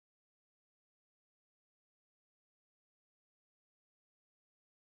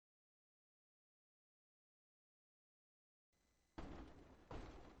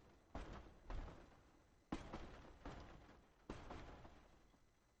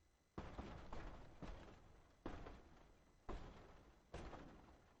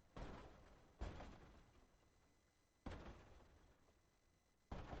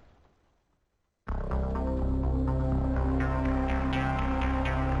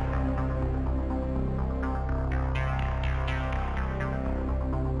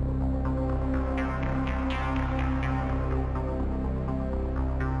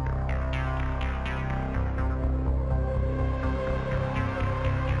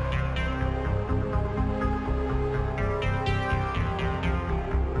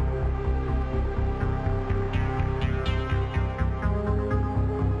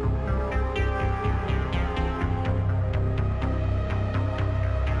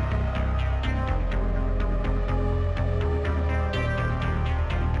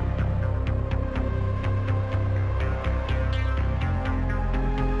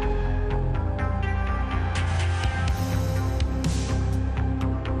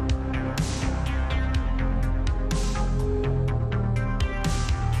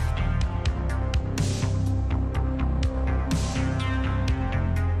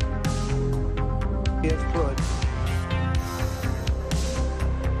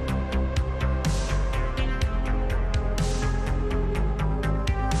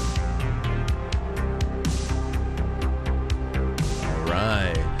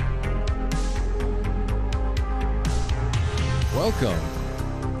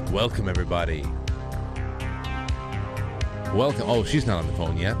Welcome, everybody. Welcome. Oh, she's not on the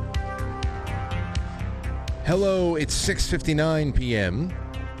phone yet. Hello, it's 6:59 p.m.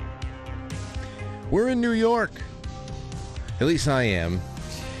 We're in New York. At least I am.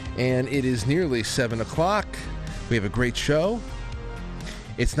 And it is nearly 7 o'clock. We have a great show.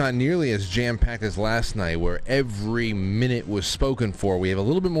 It's not nearly as jam-packed as last night, where every minute was spoken for. We have a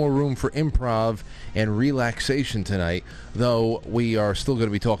little bit more room for improv and relaxation tonight, though we are still going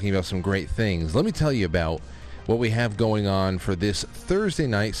to be talking about some great things. Let me tell you about what we have going on for this Thursday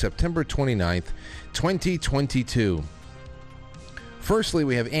night, September 29th, 2022. Firstly,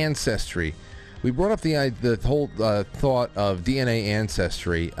 we have Ancestry. We brought up the whole thought of DNA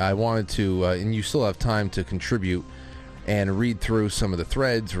Ancestry. I wanted to, and you still have time to contribute and read through some of the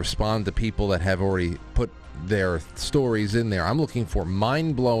threads, respond to people that have already put their stories in there. I'm looking for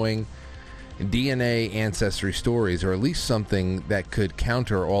mind-blowing DNA Ancestry stories, or at least something that could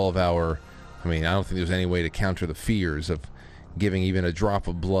counter all of our... I mean, I don't think there's any way to counter the fears of giving even a drop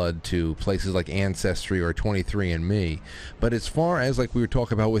of blood to places like Ancestry or 23andMe. But as far as, like we were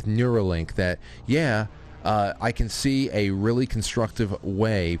talking about with Neuralink, that, I can see a really constructive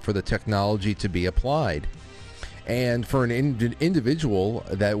way for the technology to be applied. And for an individual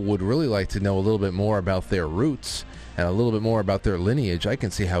that would really like to know a little bit more about their roots and a little bit more about their lineage, I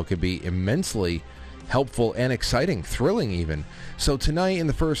can see how it could be immensely helpful and exciting, thrilling even. So tonight in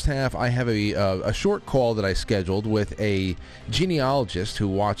the first half, I have a short call that I scheduled with a genealogist who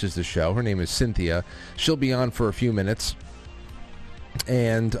watches the show. Her name is Cynthia. She'll be on for a few minutes.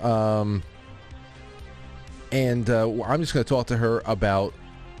 And I'm just going to talk to her about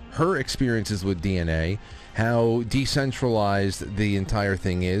her experiences with DNA, how decentralized the entire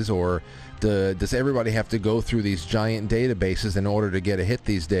thing is, or does everybody have to go through these giant databases in order to get a hit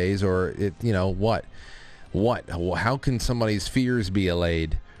these days, or how can somebody's fears be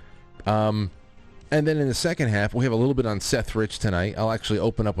allayed? And then in the second half, we have a little bit on Seth Rich tonight. I'll actually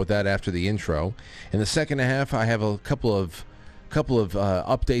open up with that after the intro. In the second half, I have a couple of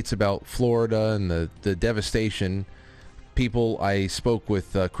updates about Florida and the devastation. People, I spoke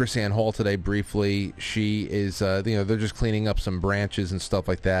with Chris Ann Hall today briefly. She is, they're just cleaning up some branches and stuff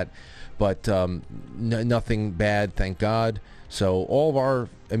like that, but nothing bad, thank God. So all of our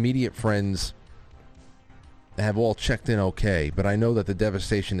immediate friends have all checked in okay, but I know that the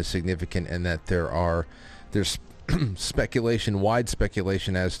devastation is significant and that there's speculation, wide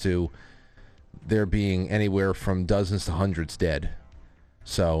speculation as to there being anywhere from dozens to hundreds dead.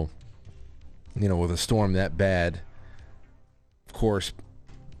 So, with a storm that bad, of course,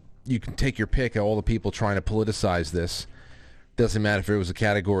 you can take your pick at all the people trying to politicize this. Doesn't matter if it was a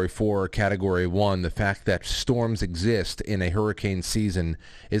Category 4 or Category 1. The fact that storms exist in a hurricane season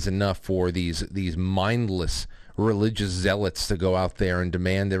is enough for these mindless religious zealots to go out there and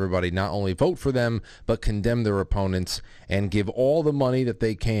demand everybody not only vote for them, but condemn their opponents and give all the money that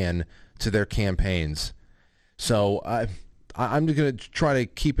they can to their campaigns. So I'm going to try to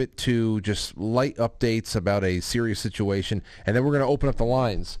keep it to just light updates about a serious situation, and then we're going to open up the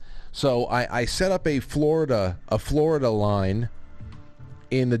lines. So I set up a Florida line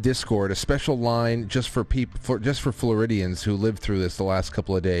in the Discord, a special line just for Floridians who lived through this the last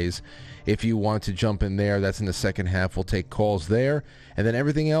couple of days. If you want to jump in there, that's in the second half. We'll take calls there, and then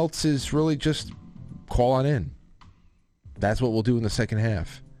everything else is really just call on in. That's what we'll do in the second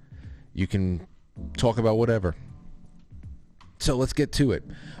half. You can talk about whatever. So let's get to it.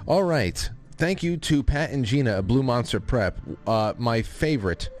 All right. Thank you to Pat and Gina at Blue Monster Prep. My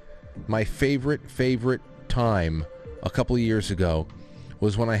favorite time a couple of years ago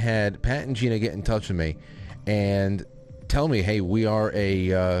was when I had Pat and Gina get in touch with me and tell me, hey, we're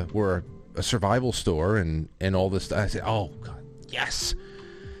a survival store and all this stuff. I said, oh, God, yes.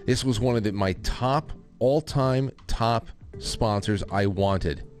 This was one of my all-time top sponsors I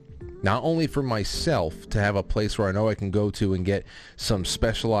wanted. Not only for myself to have a place where I know I can go to and get some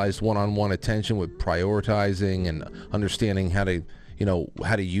specialized one-on-one attention with prioritizing and understanding how to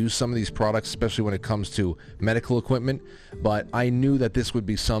use some of these products, especially when it comes to medical equipment. But I knew that this would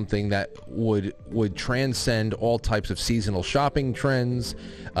be something that would transcend all types of seasonal shopping trends.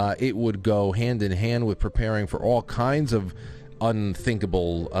 It would go hand in hand with preparing for all kinds of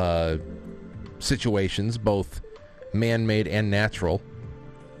unthinkable situations, both man-made and natural.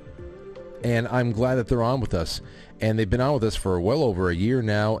 And I'm glad that they're on with us. And they've been on with us for well over a year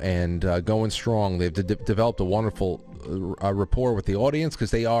now and going strong. They've developed a wonderful rapport with the audience because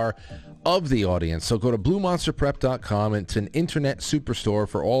they are of the audience. So go to BlueMonsterPrep.com. It's an internet superstore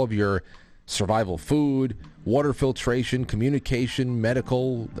for all of your survival food, water filtration, communication,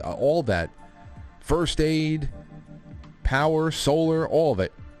 medical, all that. First aid, power, solar, all of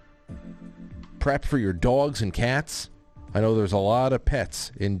it. prep for your dogs and cats. I know there's a lot of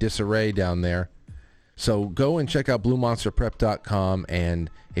pets in disarray down there. So go and check out BlueMonsterPrep.com, and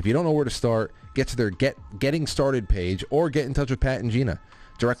if you don't know where to start, get to their Getting Started page or get in touch with Pat and Gina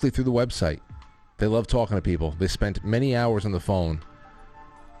directly through the website. They love talking to people. They spent many hours on the phone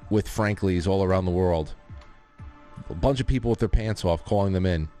with Franklies all around the world. A bunch of people with their pants off calling them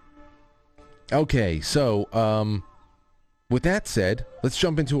in. Okay, so with that said, let's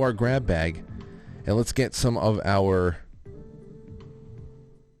jump into our grab bag and let's get some of our...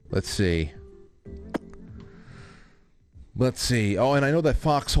 Let's see. Oh, and I know that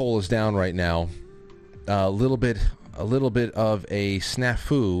Foxhole is down right now. A little bit of a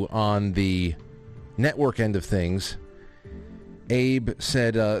snafu on the network end of things. Abe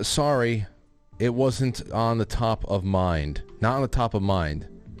said, sorry, it wasn't on the top of mind. Not on the top of mind.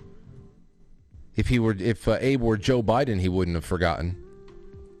 If Abe were Joe Biden, he wouldn't have forgotten.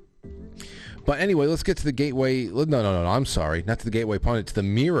 But anyway, let's get to the Gateway. No, I'm sorry. Not to the Gateway Pundit, to the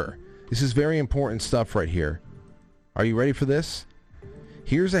Mirror. This is very important stuff right here. Are you ready for this?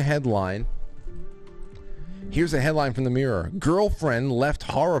 Here's a headline. Here's a headline from the Mirror. Girlfriend left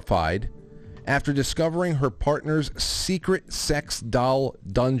horrified after discovering her partner's secret sex doll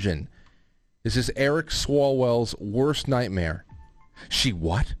dungeon. This is Eric Swalwell's worst nightmare. She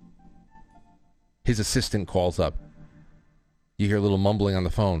what? His assistant calls up. You hear a little mumbling on the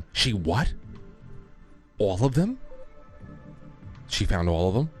phone. She what? All of them? She found all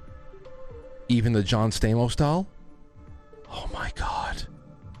of them? Even the John Stamos doll? Oh my God.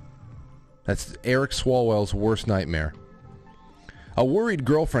 That's Eric Swalwell's worst nightmare. A worried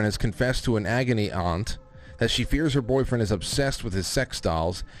girlfriend has confessed to an agony aunt that she fears her boyfriend is obsessed with his sex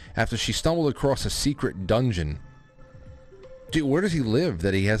dolls after she stumbled across a secret dungeon. Dude, where does he live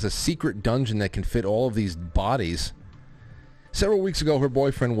that he has a secret dungeon that can fit all of these bodies? Several weeks ago, her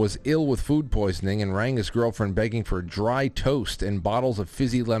boyfriend was ill with food poisoning and rang his girlfriend begging for dry toast and bottles of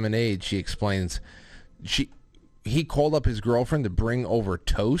fizzy lemonade, she explains. He called up his girlfriend to bring over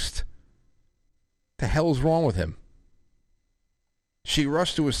toast? The hell is wrong with him? She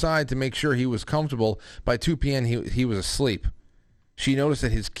rushed to his side to make sure he was comfortable. By 2 p.m. he was asleep. She noticed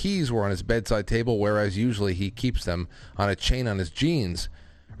that his keys were on his bedside table, whereas usually he keeps them on a chain on his jeans.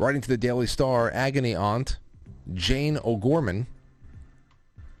 Writing to the Daily Star, agony aunt Jane O'Gorman,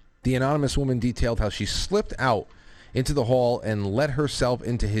 the anonymous woman detailed how she slipped out into the hall and let herself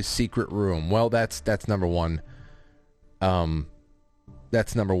into his secret room. Well, that's number one.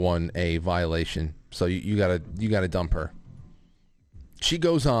 That's number one, a violation. So you gotta dump her. She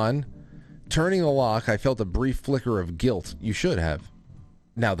goes on, turning the lock, I felt a brief flicker of guilt. You should have.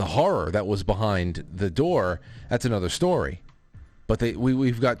 Now, the horror that was behind the door, that's another story. But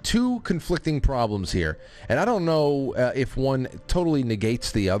we've got two conflicting problems here. And I don't know if one totally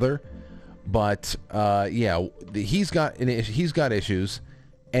negates the other. But, yeah, he's got issues.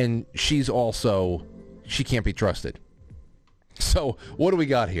 And she can't be trusted. So, what do we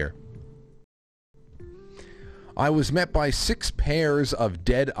got here? I was met by 6 pairs of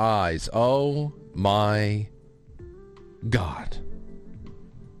dead eyes. Oh, my God.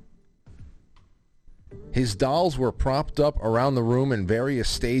 His dolls were propped up around the room in various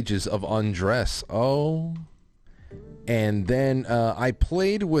stages of undress. Oh. And then I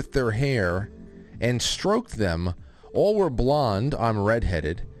played with their hair and stroked them. All were blonde, I'm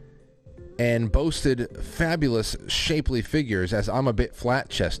redheaded, and boasted fabulous shapely figures as I'm a bit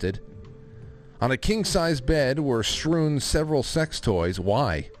flat-chested. On a king-size bed were strewn several sex toys.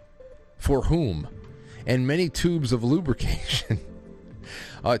 Why? For whom? And many tubes of lubrication.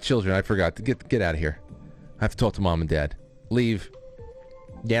 Children, I forgot. Get out of here. I have to talk to Mom and Dad. Leave.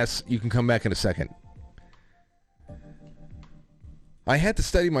 Yes, you can come back in a second. I had to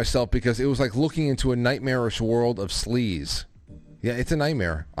steady myself because it was like looking into a nightmarish world of sleaze. Yeah, it's a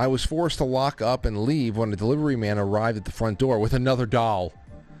nightmare. I was forced to lock up and leave when a delivery man arrived at the front door with another doll.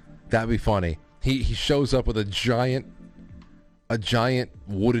 That'd be funny. He shows up with a giant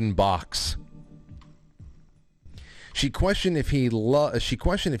wooden box. She questioned if he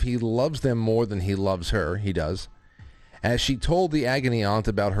loves them more than he loves her. He does. As she told the agony aunt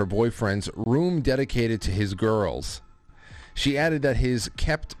about her boyfriend's room dedicated to his girls. She added that that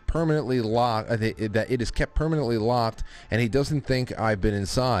it is kept permanently locked, and he doesn't think I've been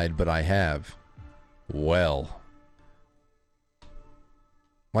inside, but I have. Well,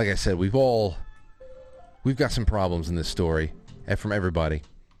 like I said, we've got some problems in this story, and from everybody.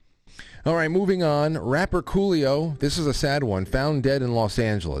 All right, moving on. Rapper Coolio, this is a sad one, found dead in Los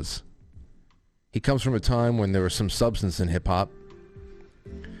Angeles. He comes from a time when there was some substance in hip-hop.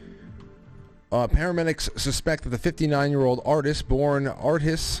 Paramedics suspect that the 59-year-old artist, born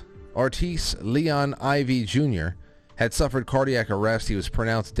Artis Artis Leon Ivy Jr. had suffered cardiac arrest. He was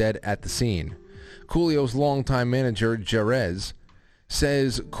pronounced dead at the scene. Coolio's longtime manager, Jerez,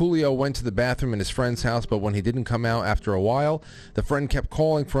 says Coolio went to the bathroom in his friend's house, but when he didn't come out after a while, the friend kept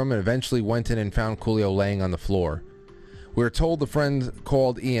calling for him and eventually went in and found Coolio laying on the floor. We were told the friend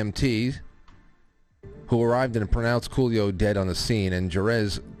called EMT, who arrived and pronounced Coolio dead on the scene, and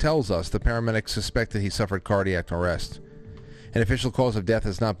Jerez tells us the paramedics suspected he suffered cardiac arrest. An official cause of death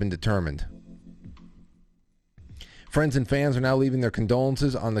has not been determined. Friends and fans are now leaving their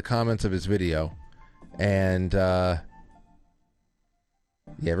condolences on the comments of his video. And,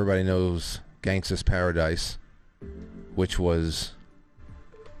 everybody knows Gangsta's Paradise, which was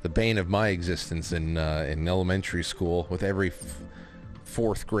the bane of my existence in elementary school, with every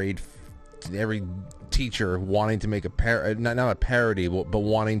fourth grade, every teacher wanting to make not a parody, but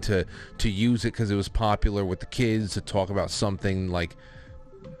wanting to use it because it was popular with the kids to talk about something like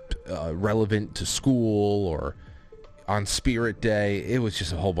relevant to school or on Spirit Day. It was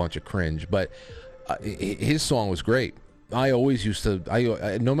just a whole bunch of cringe, but his song was great. I always used to,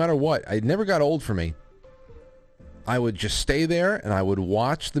 no matter what, it never got old for me. I would just stay there and I would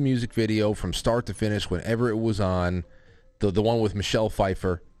watch the music video from start to finish whenever it was on. The one with Michelle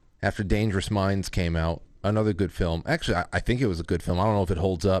Pfeiffer after Dangerous Minds came out. Another good film. Actually, I think it was a good film. I don't know if it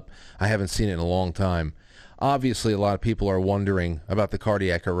holds up. I haven't seen it in a long time. Obviously, a lot of people are wondering about the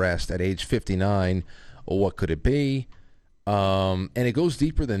cardiac arrest at age 59. What could it be? And it goes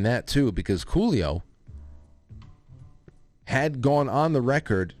deeper than that, too, because Coolio had gone on the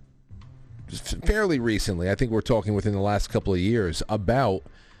record fairly recently, I think we're talking within the last couple of years, about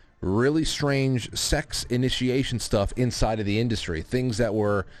really strange sex initiation stuff inside of the industry, things that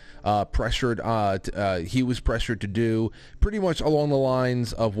were pressured, he was pressured to do, pretty much along the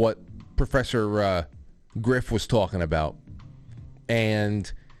lines of what Professor Griff was talking about,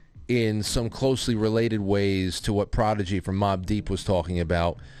 and in some closely related ways to what Prodigy from Mobb Deep was talking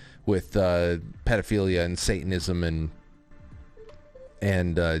about with pedophilia and Satanism and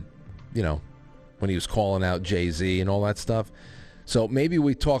when he was calling out Jay-Z and all that stuff. So maybe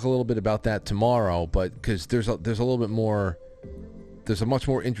we talk a little bit about that tomorrow, but because there's a little bit more, there's a much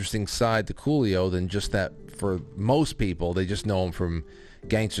more interesting side to Coolio than just that. For most people, they just know him from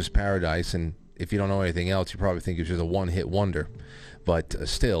Gangsta's Paradise, and if you don't know anything else, you probably think he's just a one-hit wonder. But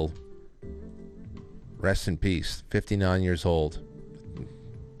still, rest in peace. 59 years old.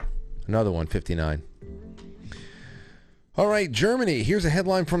 Another one, 59. All right, Germany. Here's a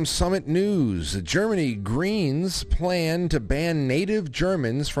headline from Summit News. Germany Greens plan to ban native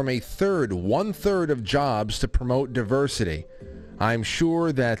Germans from one-third of jobs to promote diversity. I'm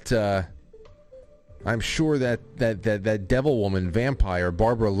sure that that devil woman vampire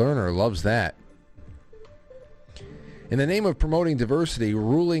Barbara Lerner loves that. In the name of promoting diversity,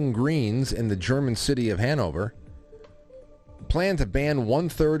 ruling Greens in the German city of Hanover plan to ban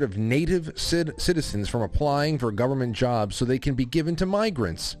one-third of native citizens from applying for government jobs so they can be given to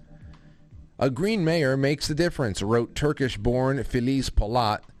migrants. A Green mayor makes the difference, wrote Turkish-born Felice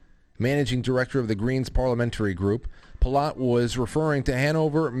Polat, managing director of the Greens parliamentary group. Polat was referring to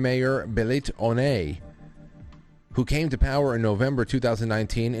Hanover Mayor Belit Onay, who came to power in November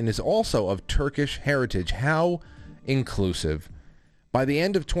 2019 and is also of Turkish heritage. How inclusive. By the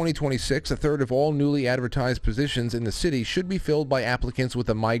end of 2026, a third of all newly advertised positions in the city should be filled by applicants with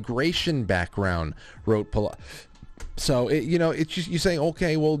a migration background, wrote Palat. So, it's just, you're saying,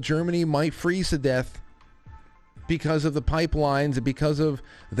 okay, well, Germany might freeze to death because of the pipelines and because of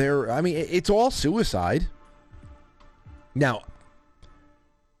it's all suicide. Now,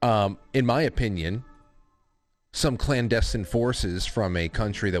 in my opinion, some clandestine forces from a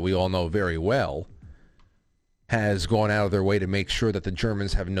country that we all know very well has gone out of their way to make sure that the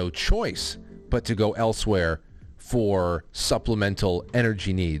Germans have no choice but to go elsewhere for supplemental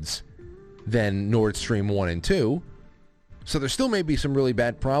energy needs than Nord Stream 1 and 2. So there still may be some really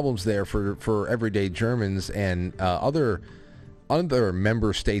bad problems there for everyday Germans and other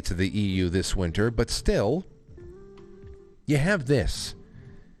member states of the EU this winter, but still, you have this.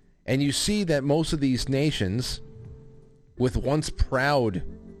 And you see that most of these nations, with once proud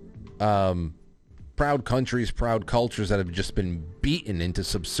countries, proud cultures that have just been beaten into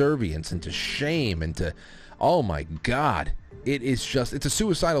subservience, into shame, into, oh my God, it's a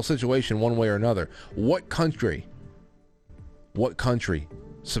suicidal situation one way or another. What country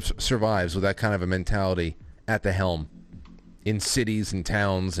survives with that kind of a mentality at the helm in cities and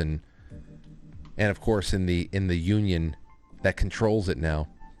towns and of course in the union that controls it now?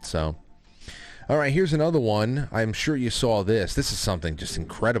 So, All right, here's another one. I'm sure you saw this. This is something just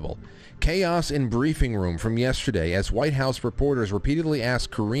incredible. Chaos in briefing room from yesterday as White House reporters repeatedly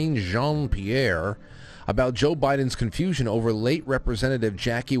asked Karine Jean-Pierre about Joe Biden's confusion over late Representative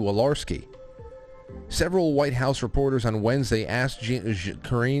Jackie Walorski. Several White House reporters on Wednesday asked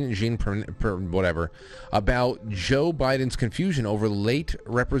Karine Jean-Pierre about Joe Biden's confusion over late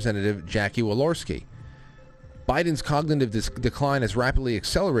Representative Jackie Walorski. Biden's cognitive decline is rapidly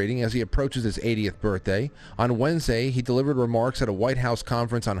accelerating as he approaches his 80th birthday. On Wednesday, he delivered remarks at a White House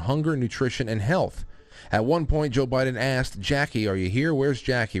conference on hunger, nutrition, and health. At one point, Joe Biden asked, "Jackie, are you here? Where's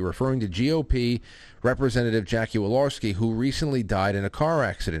Jackie?" referring to GOP Representative Jackie Walorski, who recently died in a car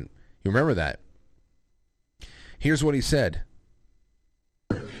accident. You remember that? Here's what he said.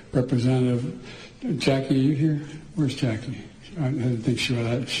 Representative Jackie, are you here? Where's Jackie? I didn't think she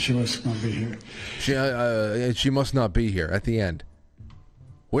was going to be here. She must not be here at the end.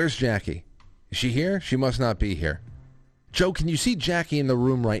 Where's Jackie? Is she here? She must not be here. Joe, can you see Jackie in the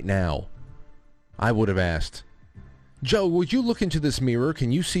room right now? I would have asked. Joe, would you look into this mirror?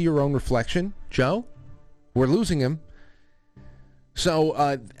 Can you see your own reflection? Joe? We're losing him.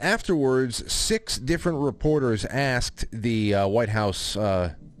 So afterwards, 6 different reporters asked the White House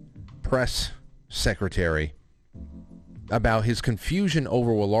press secretary about his confusion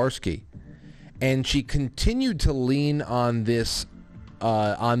over Walorski, and she continued to lean on this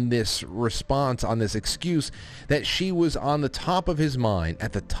response, on this excuse that she was on the top of his mind,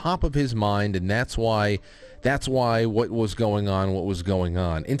 at the top of his mind, and that's why what was going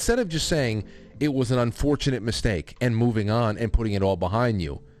on, instead of just saying it was an unfortunate mistake and moving on and putting it all behind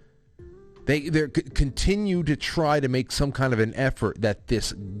you. They continue to try to make some kind of an effort that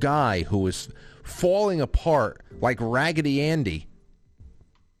this guy who is falling apart like Raggedy Andy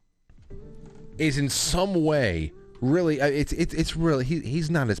is in some way really it's really he's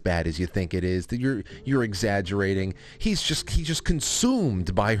not as bad as you think it is. You're exaggerating. He's just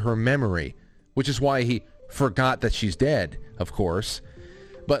consumed by her memory, which is why he forgot that she's dead, of course.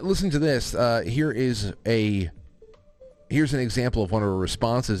 But listen to this. Here's an example of one of her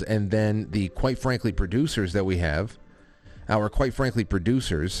responses, and then the Quite Frankly producers that we have, our Quite Frankly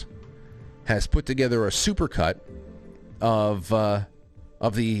producers, has put together a supercut of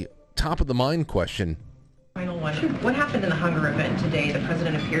the top of the mind question. Final one. What happened in the hunger event today? The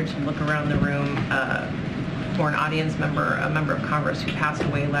president appeared to look around the room for an audience member, a member of Congress who passed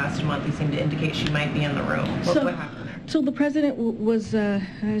away last month. He seemed to indicate she might be in the room. What happened there? So the president was,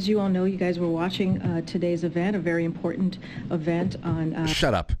 as you all know, you guys were watching today's event, a very important event on...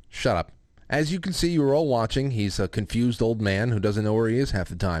 Shut up. As you can see, you were all watching. He's a confused old man who doesn't know where he is half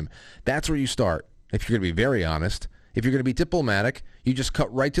the time. That's where you start. If you're going to be very honest, if you're going to be diplomatic, you just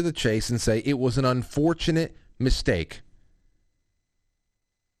cut right to the chase and say it was an unfortunate mistake.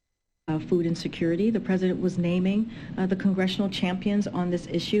 Food insecurity. The president was naming the congressional champions on this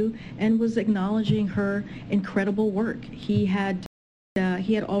issue and was acknowledging her incredible work. He had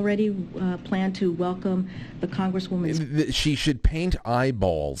already planned to welcome the Congresswoman. She should paint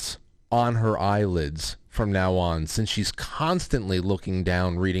eyeballs on her eyelids from now on, since she's constantly looking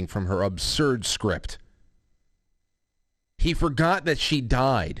down, reading from her absurd script. He forgot that she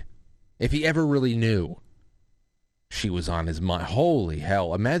died, if he ever really knew. She was on his mind. Holy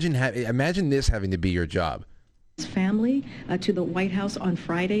hell. Imagine this having to be your job. Family to the White House on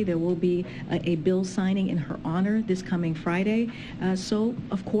Friday. There will be a bill signing in her honor this coming Friday. So,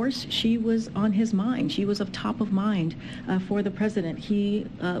 of course, she was on his mind. She was of top of mind for the president. He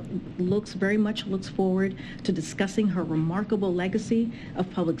very much looks forward to discussing her remarkable legacy of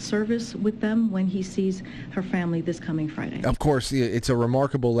public service with them when he sees her family this coming Friday. Of course, it's a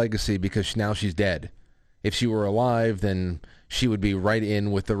remarkable legacy because now she's dead. If she were alive, then she would be right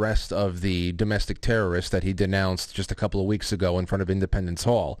in with the rest of the domestic terrorists that he denounced just a couple of weeks ago in front of Independence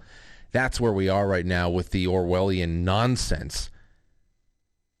Hall. That's where we are right now with the Orwellian nonsense.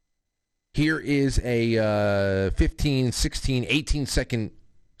 Here is a 15, 16, 18-second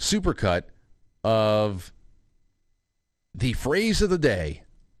supercut of the phrase of the day.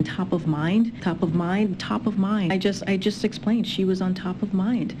 Top of mind, top of mind, top of mind. I just explained she was on top of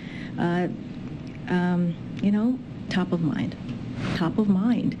mind. Top of mind, top of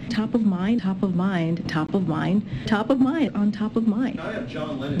mind, top of mind, top of mind, top of mind, top of mind, on top of mind. I have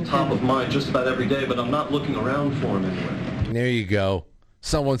John Lennon top of mind just about every day, but I'm not looking around for him anywhere. There you go.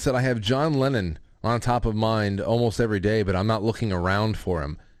 Someone said I have John Lennon on top of mind almost every day, but I'm not looking around for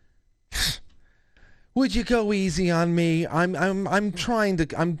him. Would you go easy on me? I'm trying to.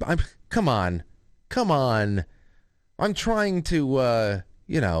 Come on. I'm trying to.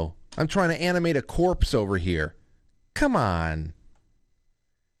 I'm trying to animate a corpse over here. Come on.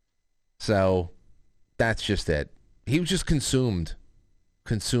 So That's just it. He was just consumed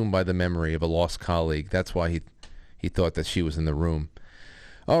by the memory of a lost colleague. That's why he thought that she was in the room.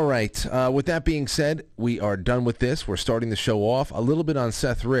 All right. With that being said, we are done with this. We're starting the show off a little bit on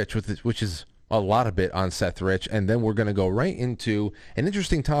Seth Rich, which is a lot of bit on Seth Rich, and then we're going to go right into an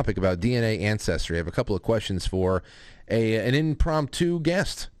interesting topic about DNA ancestry. I have a couple of questions for an impromptu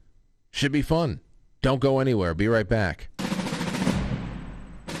guest. Should be fun. Don't go anywhere. Be right back.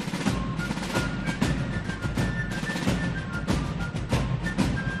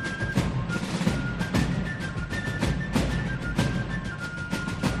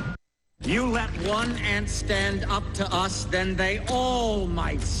 You let one ant stand up to us, then they all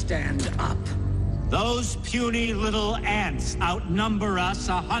might stand up. Those puny little ants outnumber us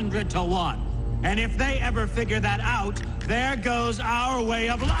 100 to 1. And if they ever figure that out, there goes our way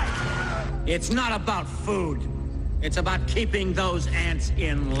of life. It's not about food. It's about keeping those ants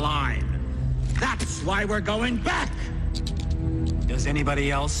in line. That's why we're going back. Does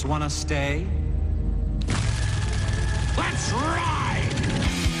anybody else want to stay? Let's ride!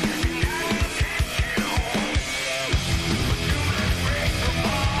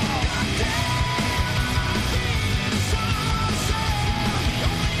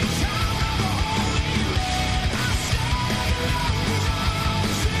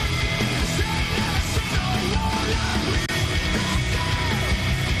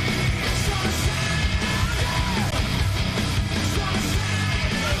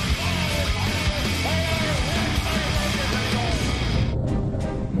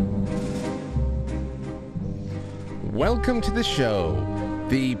 Welcome to the show.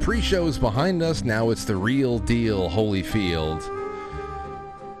 The pre-show is behind us. Now it's the real deal, Holyfield.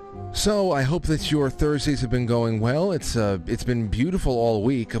 So I hope that your Thursdays have been going well. It's been beautiful all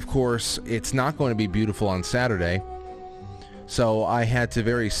week. Of course, it's not going to be beautiful on Saturday. So I had to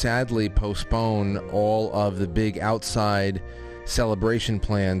very sadly postpone all of the big outside celebration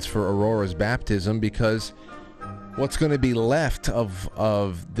plans for Aurora's baptism because what's going to be left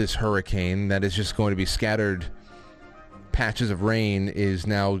of this hurricane that is just going to be scattered patches of rain is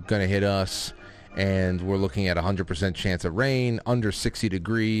now going to hit us, and we're looking at 100% chance of rain, under 60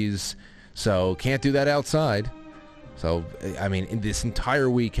 degrees, so can't do that outside. So, I mean, this entire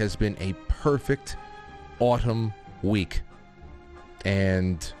week has been a perfect autumn week,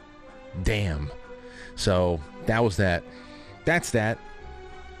 and damn. So, that was that. That's that.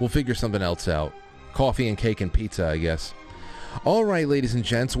 We'll figure something else out. Coffee and cake and pizza, I guess. All right, ladies and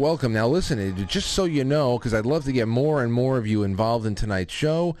gents, welcome. Now, listen, just so you know, because I'd love to get more and more of you involved in tonight's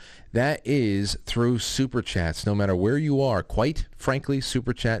show, that is through Super Chats, no matter where you are. Quite frankly,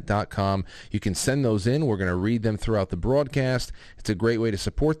 superchat.com. You can send those in. We're going to read them throughout the broadcast. It's a great way to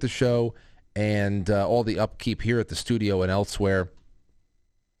support the show and all the upkeep here at the studio and elsewhere.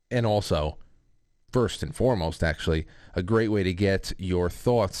 And also, first and foremost, actually, a great way to get your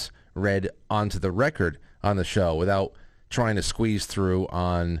thoughts read onto the record on the show without trying to squeeze through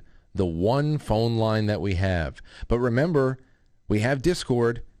on the one phone line that we have. But remember, we have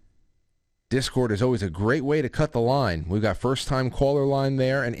Discord. Discord is always a great way to cut the line. We've got first-time caller line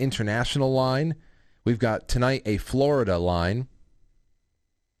there, an international line. We've got tonight a Florida line.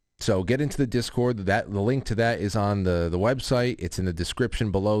 So get into the Discord. The link to that is on the website. It's in the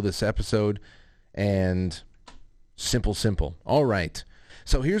description below this episode. And simple. All right.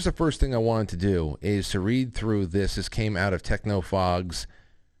 So here's the first thing I wanted to do is to read through this. This came out of Technofog's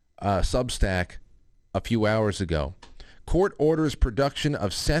Substack a few hours ago. Court orders production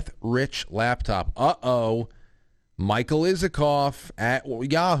of Seth Rich laptop. Uh-oh. Michael Isikoff at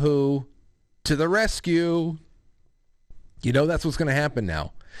Yahoo to the rescue. You know that's what's going to happen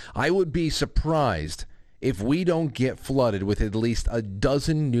now. I would be surprised if we don't get flooded with at least a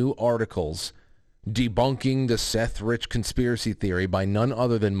dozen new articles debunking the Seth Rich conspiracy theory by none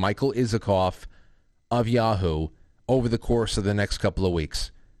other than Michael Isikoff of Yahoo over the course of the next couple of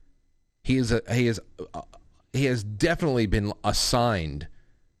weeks. He has definitely been assigned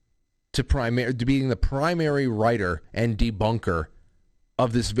to being the primary writer and debunker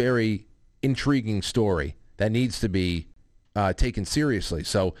of this very intriguing story that needs to be taken seriously.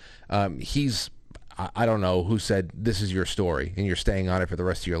 So I don't know who said this is your story and you're staying on it for the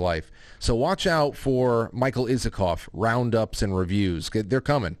rest of your life. So watch out for Michael Isikoff roundups and reviews. They're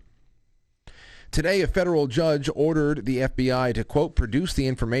coming. Today, a federal judge ordered the FBI to, quote, produce the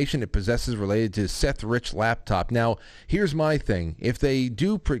information it possesses related to Seth Rich laptop. Now, here's my thing. If they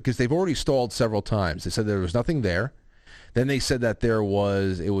do, because they've already stalled several times. They said there was nothing there. Then they said that it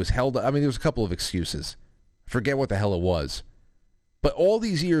was held. I mean, there was a couple of excuses. Forget what the hell it was. But all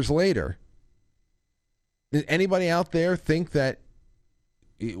these years later, does anybody out there think that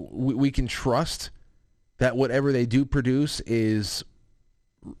we can trust that whatever they do produce is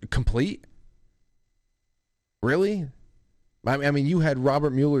complete? Really? I mean, you had Robert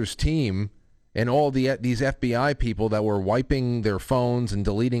Mueller's team and all these FBI people that were wiping their phones and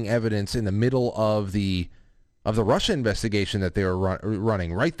deleting evidence in the middle of the Russia investigation that they were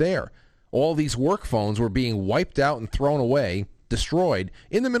running right there. All these work phones were being wiped out and thrown away, destroyed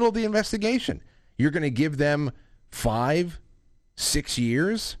in the middle of the investigation. You're going to give them 5, 6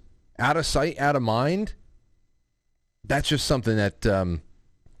 years out of sight, out of mind? That's just something that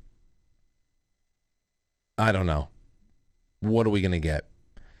I don't know. What are we going to get?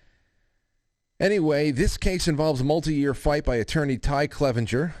 Anyway, this case involves a multi-year fight by attorney Ty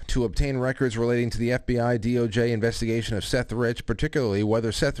Clevenger to obtain records relating to the FBI DOJ investigation of Seth Rich, particularly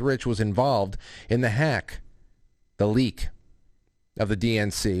whether Seth Rich was involved in the hack, the leak of the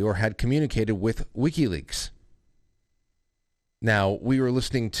DNC, or had communicated with WikiLeaks. Now, we were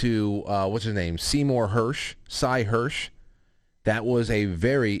listening to, what's his name, Seymour Hersh, Cy Hersh. That was a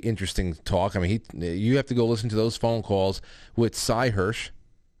very interesting talk. I mean, you have to go listen to those phone calls with Cy Hersh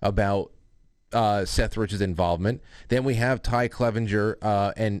about Seth Rich's involvement. Then we have Ty Clevenger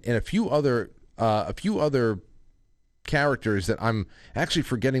and a few other characters that I'm actually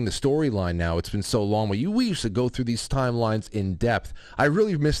forgetting the storyline now. It's been so long. We used to go through these timelines in depth. I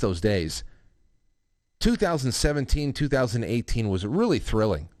really miss those days. 2017, 2018 was really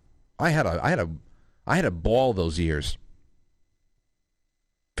thrilling. I had a ball those years.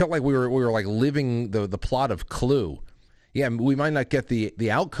 Felt like we were like living the plot of Clue. Yeah, we might not get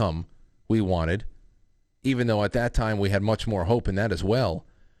the outcome we wanted, even though at that time we had much more hope in that as well.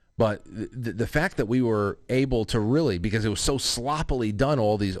 But the fact that we were able to really, because it was so sloppily done,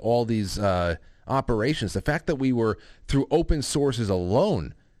 all these operations, the fact that we were, through open sources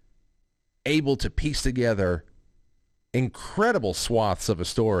alone, able to piece together incredible swaths of a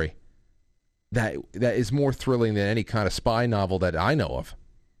story that is more thrilling than any kind of spy novel that I know of.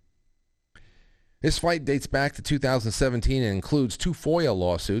 This fight dates back to 2017 and includes 2 FOIA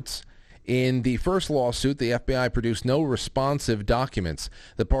lawsuits. In the first lawsuit, the FBI produced no responsive documents.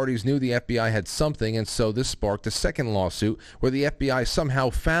 The parties knew the FBI had something, and so this sparked a second lawsuit where the FBI somehow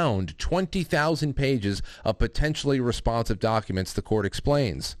found 20,000 pages of potentially responsive documents, the court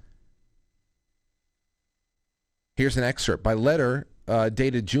explains. Here's an excerpt. By letter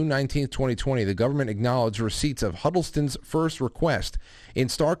dated June 19, 2020, the government acknowledged receipts of Huddleston's first request. In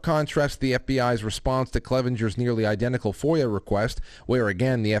stark contrast to the FBI's response to Clevenger's nearly identical FOIA request, where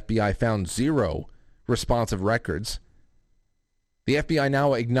again the FBI found 0 responsive records, the FBI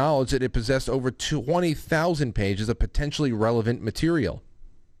now acknowledged that it possessed over 20,000 pages of potentially relevant material.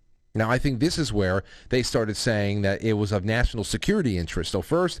 Now, I think this is where they started saying that it was of national security interest. So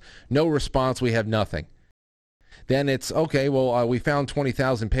first, no response, we have nothing. Then it's, okay, well, we found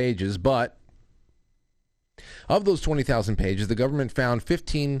 20,000 pages, but of those 20,000 pages, the government found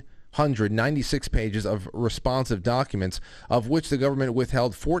 1,596 pages of responsive documents, of which the government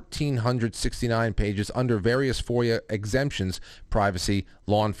withheld 1,469 pages under various FOIA exemptions, privacy,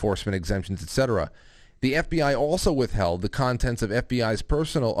 law enforcement exemptions, etc. The FBI also withheld the contents of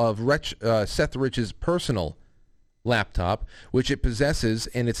Seth Rich's personal laptop, which it possesses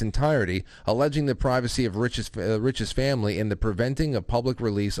in its entirety, alleging the privacy of Rich's family and the preventing of public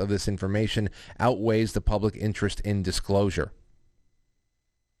release of this information outweighs the public interest in disclosure.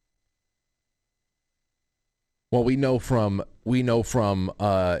 Well, we know from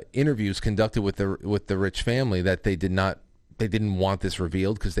interviews conducted with the Rich family that they didn't want this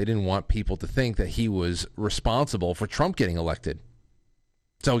revealed because they didn't want people to think that he was responsible for Trump getting elected.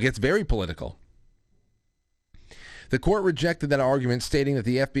 So it gets very political. The court rejected that argument, stating that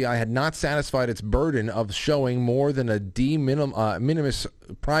the FBI had not satisfied its burden of showing more than a minimis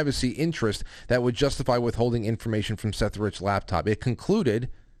privacy interest that would justify withholding information from Seth Rich's laptop. It concluded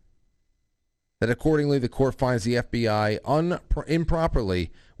that accordingly the court finds the FBI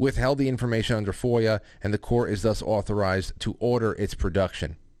improperly withheld the information under FOIA, and the court is thus authorized to order its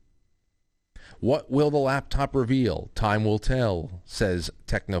production. What will the laptop reveal? Time will tell, says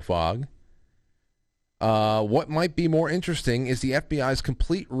Technofog. What might be more interesting is the FBI's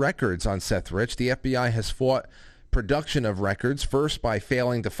complete records on Seth Rich. The FBI has fought production of records, first by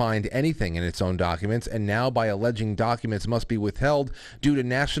failing to find anything in its own documents, and now by alleging documents must be withheld due to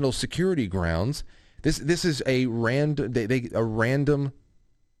national security grounds. This is a random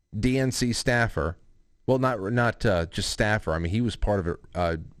DNC staffer. Well, not just staffer. I mean, he was part of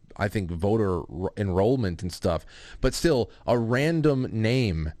I think voter enrollment and stuff, but still a random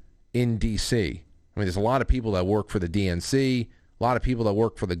name in D.C. I mean, there's a lot of people that work for the DNC, a lot of people that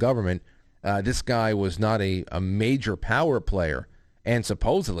work for the government. This guy was not a major power player, and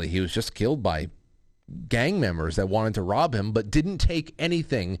supposedly he was just killed by gang members that wanted to rob him, but didn't take any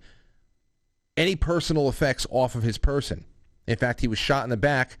personal effects off of his person. In fact, he was shot in the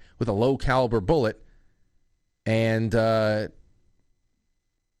back with a low-caliber bullet, and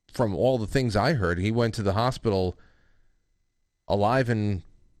from all the things I heard, he went to the hospital alive and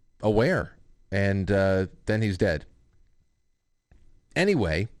aware, and then he's dead.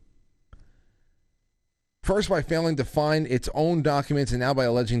 Anyway, first by failing to find its own documents, and now by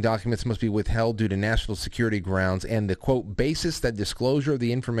alleging documents must be withheld due to national security grounds and the, quote, basis that disclosure of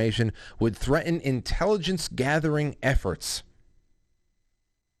the information would threaten intelligence gathering efforts.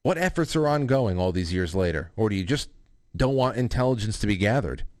 What efforts are ongoing all these years later? Or do you just don't want intelligence to be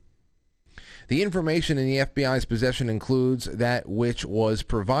gathered? The information in the FBI's possession includes that which was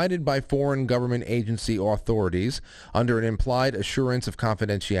provided by foreign government agency authorities under an implied assurance of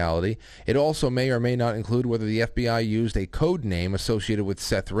confidentiality. It also may or may not include whether the FBI used a code name associated with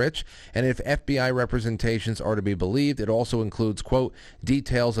Seth Rich, and if FBI representations are to be believed, it also includes, quote,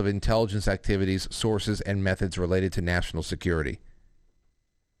 details of intelligence activities, sources, and methods related to national security.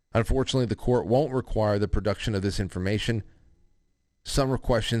 Unfortunately, the court won't require the production of this information. Some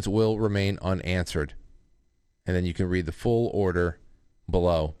questions will remain unanswered. And then you can read the full order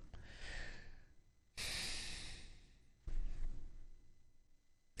below.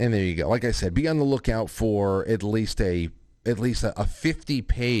 And there you go. Like I said, be on the lookout for at least a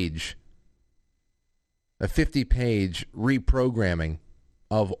 50-page reprogramming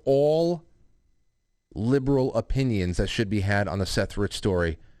of all liberal opinions that should be had on the Seth Rich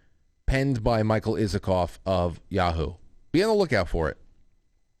story, penned by Michael Isikoff of Yahoo. Be on the lookout for it.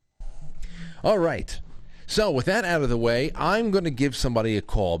 All right. So with that out of the way, I'm going to give somebody a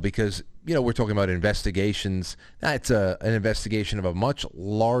call because, we're talking about investigations. That's an investigation of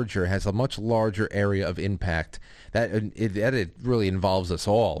has a much larger area of impact. It really involves us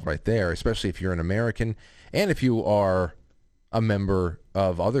all right there, especially if you're an American and if you are a member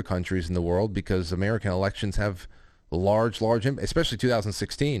of other countries in the world, because American elections have large impact, especially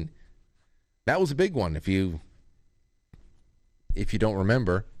 2016. That was a big one if you don't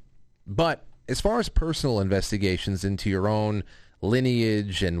remember. But as far as personal investigations into your own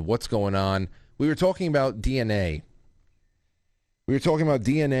lineage and what's going on, we were talking about DNA. We were talking about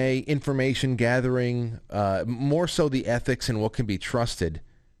DNA information gathering, more so the ethics and what can be trusted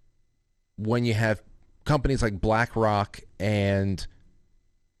when you have companies like BlackRock and,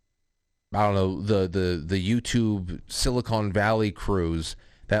 I don't know, the YouTube Silicon Valley crews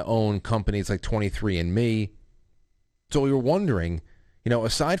that own companies like 23andMe. So we were wondering,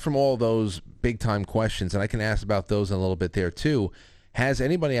 aside from all those big-time questions, and I can ask about those in a little bit there too, has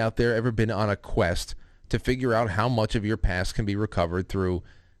anybody out there ever been on a quest to figure out how much of your past can be recovered through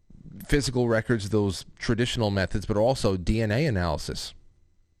physical records, those traditional methods, but also DNA analysis?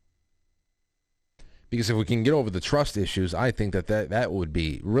 Because if we can get over the trust issues, I think that would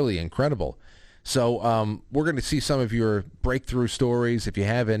be really incredible. So we're going to see some of your breakthrough stories, if you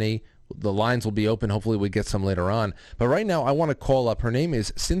have any. The lines will be open. Hopefully we get some later on. But right now I want to call up. Her name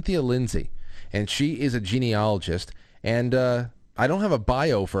is Cynthia Lindsay, and she is a genealogist. And I don't have a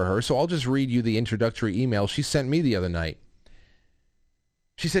bio for her, so I'll just read you the introductory email she sent me the other night.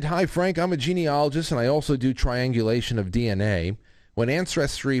 She said, "Hi, Frank. I'm a genealogist, and I also do triangulation of DNA. When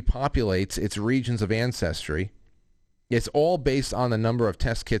Ancestry populates its regions of ancestry, it's all based on the number of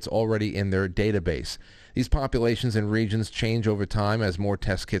test kits already in their database. These populations and regions change over time as more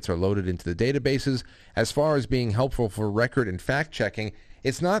test kits are loaded into the databases. As far as being helpful for record and fact-checking,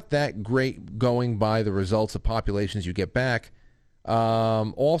 it's not that great going by the results of populations you get back.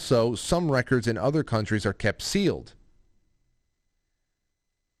 Also, some records in other countries are kept sealed.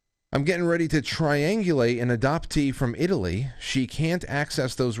 I'm getting ready to triangulate an adoptee from Italy. She can't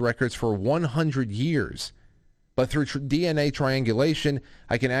access those records for 100 years. But through DNA triangulation,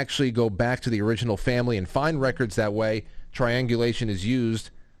 I can actually go back to the original family and find records that way. Triangulation is used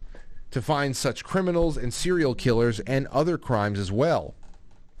to find such criminals and serial killers and other crimes as well.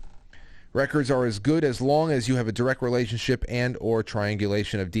 Records are as good as long as you have a direct relationship and or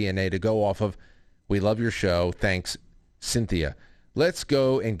triangulation of DNA to go off of. We love your show. Thanks, Cynthia." Let's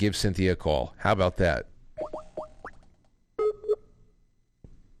go and give Cynthia a call. How about that?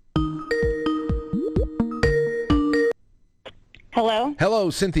 Hello? Hello,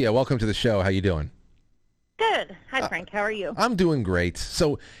 Cynthia. Welcome to the show. How you doing? Good. Hi, Frank. How are you? I'm doing great.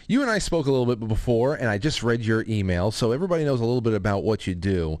 So you and I spoke a little bit before, and I just read your email, so everybody knows a little bit about what you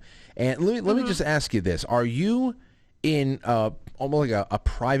do. And let me just ask you this. Are you in almost like a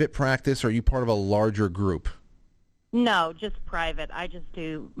private practice, or are you part of a larger group? No, just private. I just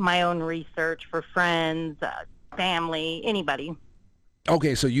do my own research for friends, family, anybody.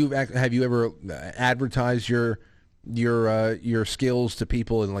 Okay, so have you ever advertised your skills to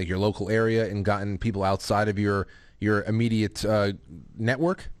people in like your local area and gotten people outside of your immediate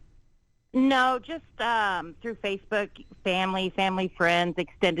network? No, just through Facebook, family, friends,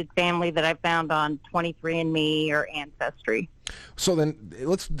 extended family that I found on 23andMe or Ancestry. So then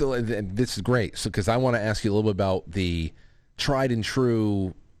this is great. So because I want to ask you a little bit about the tried and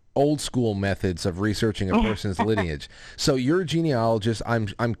true old school methods of researching a person's lineage. So you're a genealogist.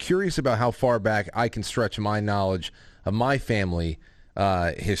 I'm curious about how far back I can stretch my knowledge of my family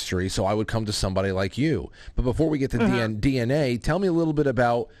history. So I would come to somebody like you. But before we get to DNA, tell me a little bit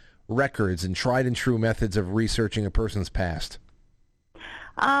about records and tried and true methods of researching a person's past.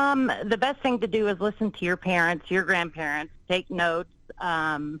 The best thing to do is listen to your parents, your grandparents, take notes.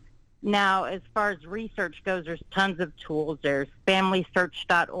 Now, as far as research goes, there's tons of tools. There's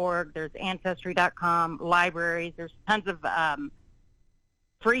FamilySearch.org, there's Ancestry.com, libraries. There's tons of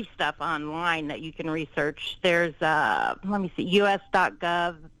free stuff online that you can research. There's,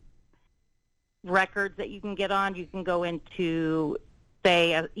 US.gov records that you can get on. You can go into,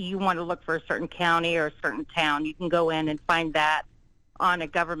 say, you want to look for a certain county or a certain town. You can go in and find that on a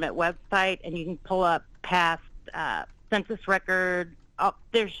government website, and you can pull up past census records.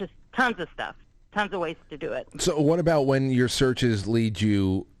 There's just tons of stuff, tons of ways to do it. So what about when your searches lead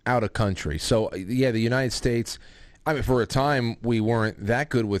you out of country? So, yeah, the United States, I mean, for a time, we weren't that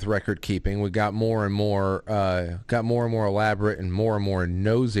good with record keeping. We got more and more elaborate and more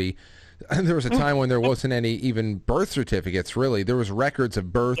nosy. There was a time when there wasn't any even birth certificates, really. There was records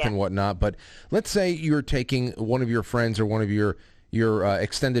of birth and whatnot. But let's say you're taking one of your friends or one of your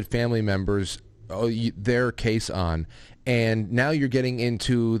extended family members, their case on, and now you're getting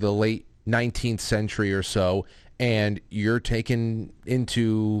into the late 19th century or so, and you're taken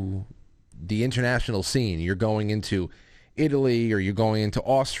into the international scene. You're going into Italy or you're going into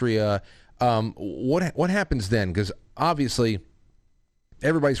Austria. What happens then? Because obviously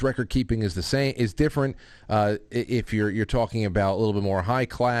everybody's record keeping is different. If you're talking about a little bit more high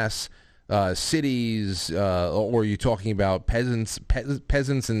class cities, or you're talking about peasants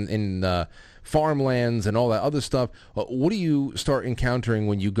in farmlands and all that other stuff. What do you start encountering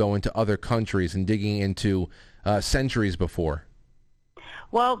when you go into other countries and digging into centuries before?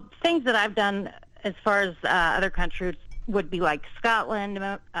 Well, things that I've done as far as other countries would be like Scotland,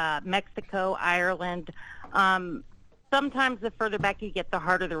 Mexico, Ireland. Sometimes the further back you get, the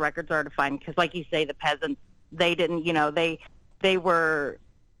harder the records are to find, because like you say, the peasants, they didn't, they were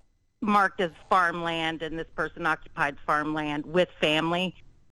marked as farmland, and this person occupied farmland with family.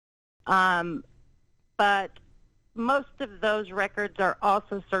 But most of those records are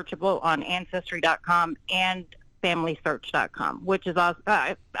also searchable on Ancestry.com and FamilySearch.com, which is also,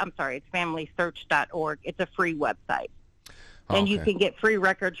 it's FamilySearch.org. It's a free website. And you can get free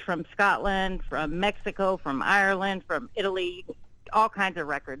records from Scotland, from Mexico, from Ireland, from Italy, all kinds of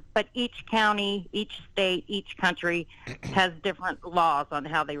records. But each county, each state, each country has different laws on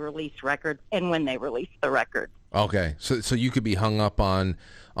how they release records and when they release the records. Okay, so you could be hung up on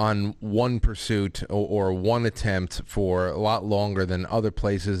one pursuit or one attempt for a lot longer than other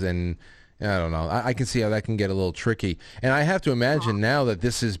places, and I don't know. I can see how that can get a little tricky. And I have to imagine now that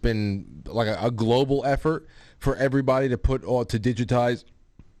this has been like a global effort for everybody to digitize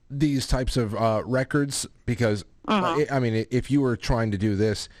these types of records, because I mean, if you were trying to do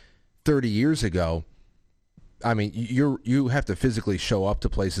this 30 years ago, I mean, you have to physically show up to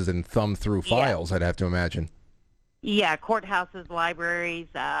places and thumb through files. I'd have to imagine. Yeah, courthouses, libraries.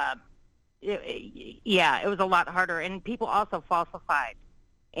 It was a lot harder, and people also falsified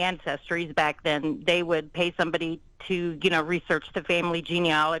ancestries back then. They would pay somebody to, research the family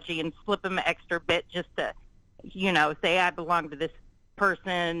genealogy and slip them an extra bit just to, say I belong to this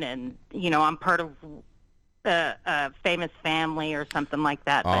person and, I'm part of a famous family or something like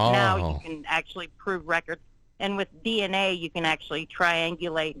that. But now you can actually prove records. And with DNA, you can actually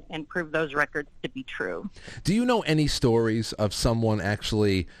triangulate and prove those records to be true. Do you know any stories of someone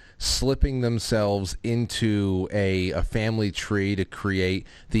actually slipping themselves into a family tree to create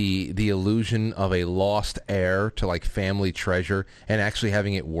the illusion of a lost heir to like family treasure and actually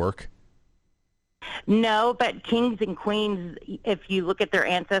having it work? No, but kings and queens, if you look at their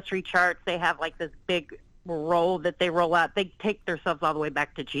ancestry charts, they have like this big roll that they roll out. They take themselves all the way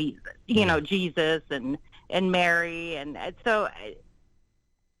back to Jesus, Jesus and Mary, and so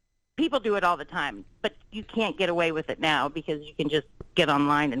people do it all the time, but you can't get away with it now because you can just get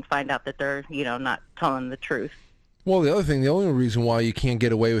online and find out that they're, not telling the truth. Well, the only reason why you can't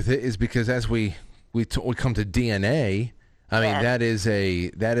get away with it is because as we come to DNA, I mean, that is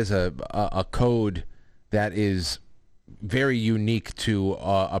a code that is very unique to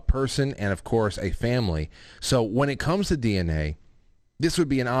a person and, of course, a family. So when it comes to DNA, this would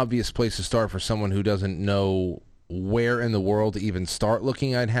be an obvious place to start for someone who doesn't know where in the world to even start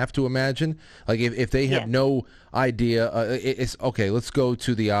looking, I'd have to imagine. Like if they have no idea, it's okay, let's go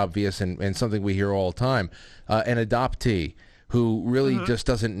to the obvious and something we hear all the time. An adoptee who really just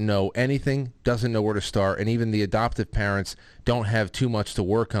doesn't know anything, doesn't know where to start, and even the adoptive parents don't have too much to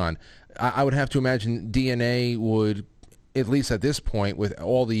work on. I would have to imagine DNA would, at least at this point, with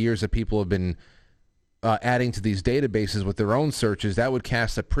all the years that people have been adding to these databases with their own searches, that would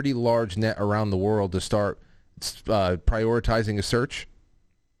cast a pretty large net around the world to start prioritizing a search?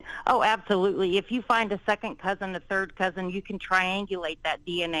 Oh, absolutely. If you find a second cousin, a third cousin, you can triangulate that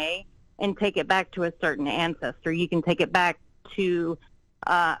DNA and take it back to a certain ancestor. You can take it back to,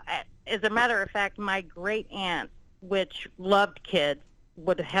 as a matter of fact, my great aunt, which loved kids,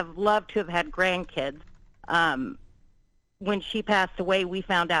 would have loved to have had grandkids. When she passed away, we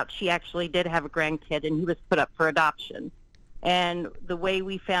found out she actually did have a grandkid, and he was put up for adoption. And the way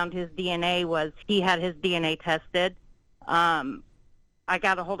we found his DNA was he had his DNA tested. I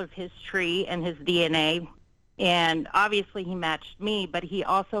got a hold of his tree and his DNA, and obviously he matched me, but he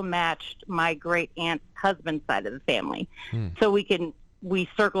also matched my great aunt's husband's side of the family. So we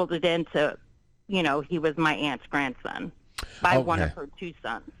circled it into, he was my aunt's grandson by one of her two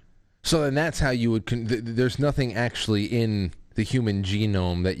sons. So then that's how you would. There's nothing actually in the human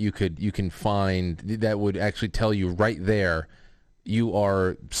genome that you can find that would actually tell you right there you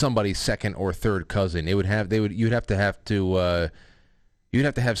are somebody's second or third cousin. You'd have to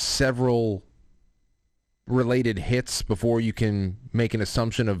have several related hits before you can make an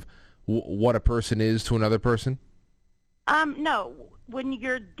assumption of what a person is to another person. No. When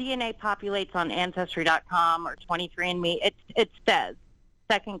your DNA populates on Ancestry.com or 23andMe, it says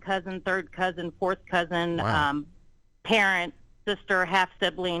second cousin, third cousin, fourth cousin, parent, sister, half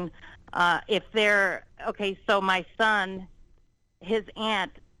sibling. So my son, his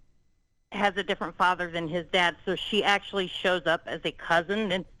aunt has a different father than his dad, so she actually shows up as a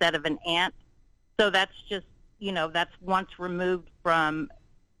cousin instead of an aunt. So that's just, that's once removed from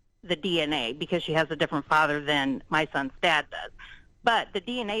the DNA because she has a different father than my son's dad does. But the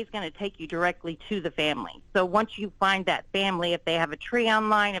DNA is going to take you directly to the family. So once you find that family, if they have a tree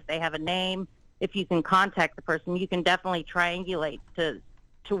online, if they have a name, if you can contact the person, you can definitely triangulate to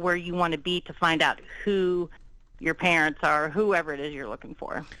where you want to be to find out who your parents are, whoever it is you're looking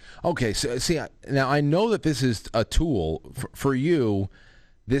for. Okay, so see, now I know that this is a tool for you.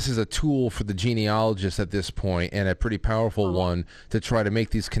 This is a tool for the genealogist at this point, and a pretty powerful one to try to make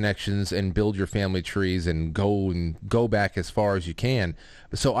these connections and build your family trees and go back as far as you can.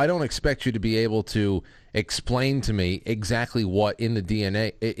 So I don't expect you to be able to explain to me exactly what in the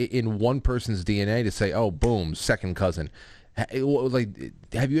DNA, in one person's DNA, to say, oh, boom, second cousin. Like,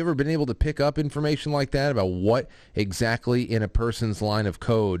 have you ever been able to pick up information like that about what exactly in a person's line of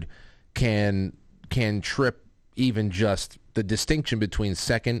code can trip even just the distinction between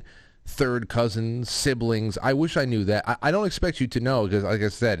second, third cousins, siblings? I wish I knew that. I don't expect you to know because, like I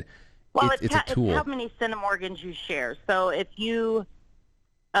said, it's a tool. It's how many centimorgans you share. So if you,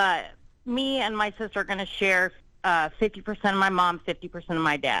 me and my sister are going to share 50% of my mom, 50% of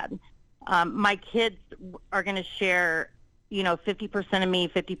my dad. My kids are going to share 50% of me,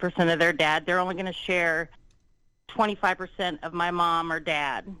 50% of their dad. They're only going to share 25% of my mom or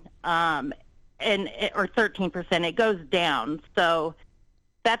dad, or 13%. It goes down. So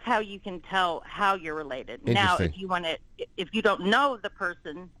that's how you can tell how you're related. Now, if you don't know the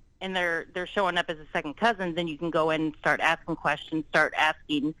person and they're showing up as a second cousin, then you can go in and start asking questions, start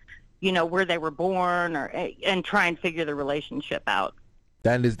asking, where they were born, and try and figure the relationship out.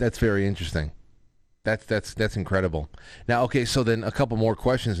 That's very interesting. That's incredible. Now, okay, so then a couple more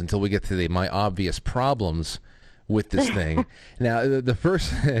questions until we get to my obvious problems with this thing. Now, the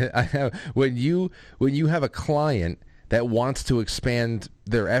first I have, when you have a client that wants to expand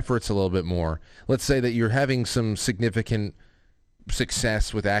their efforts a little bit more, let's say that you're having some significant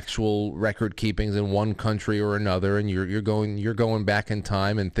success with actual record keepings in one country or another, and you're going back in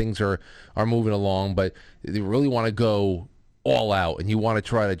time and things are moving along, but you really want to go all out and you want to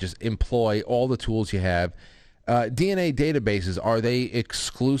try to just employ all the tools you have. DNA databases, are they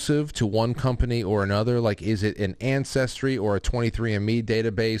exclusive to one company or another? Like, is it an Ancestry or a 23andMe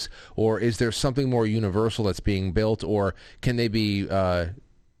database, or is there something more universal that's being built, or can they be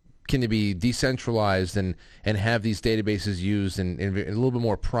decentralized and have these databases used in a little bit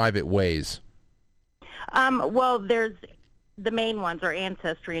more private ways? Well, there's the main ones are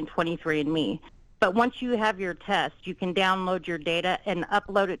Ancestry and 23andMe. But once you have your test, you can download your data and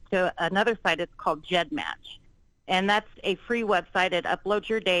upload it to another site. It's called GEDmatch. And that's a free website. It uploads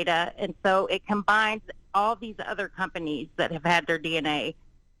your data, and so it combines all these other companies that have had their DNA.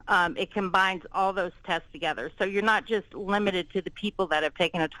 It combines all those tests together. So you're not just limited to the people that have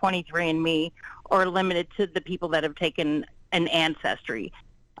taken a 23andMe or limited to the people that have taken an Ancestry.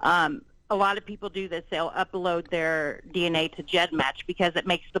 A lot of people do this. They'll upload their DNA to GEDmatch because it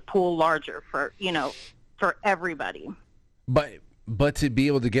makes the pool larger for everybody. But to be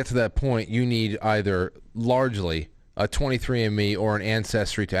able to get to that point, you need either largely a 23andMe or an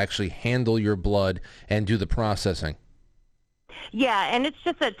Ancestry to actually handle your blood and do the processing. Yeah, and it's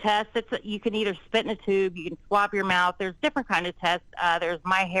just a test. You can either spit in a tube, you can swab your mouth. There's different kind of tests. There's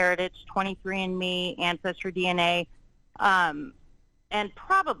MyHeritage, 23andMe, Ancestry DNA, and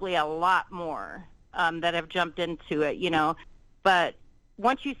probably a lot more that have jumped into it, But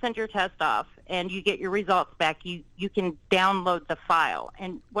once you send your test off and you get your results back, you can download the file.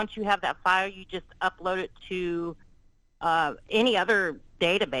 And once you have that file, you just upload it to any other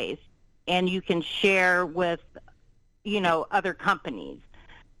database, and you can share with, other companies.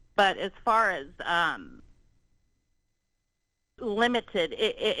 But as far as limited,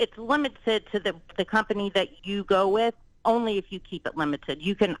 it's limited to the company that you go with, only if you keep it limited.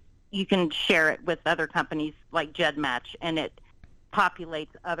 You can share it with other companies like GEDmatch, and it populates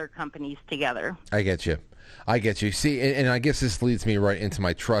other companies together. I get you. See, and I guess this leads me right into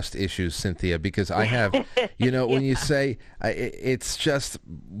my trust issues, Cynthia, because I have, when you say it's just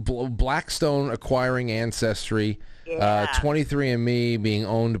Blackstone acquiring Ancestry, 23andMe being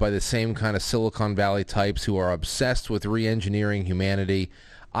owned by the same kind of Silicon Valley types who are obsessed with re-engineering humanity.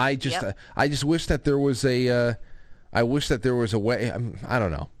 I just wish that there was a way. I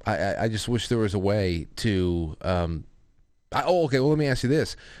don't know. I just wish there was a way to. Okay. Well, let me ask you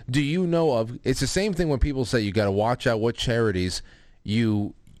this: do you know of? It's the same thing when people say you got to watch out what charities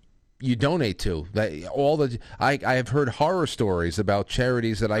you donate to. I have heard horror stories about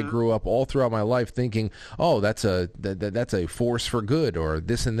charities that I grew up all throughout my life thinking, oh, that's a force for good or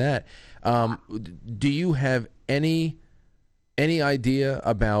this and that. Do you have any idea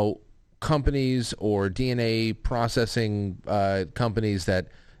about companies or DNA processing companies that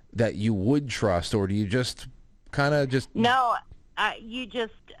you would trust, or do you just kind of just no? You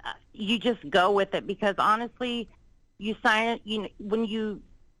just go with it, because honestly, you sign it. When you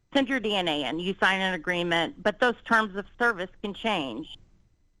send your DNA in, you sign an agreement, but those terms of service can change,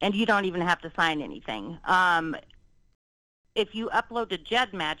 and you don't even have to sign anything. If you upload to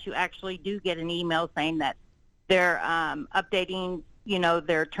GEDmatch, you actually do get an email saying that they're updating,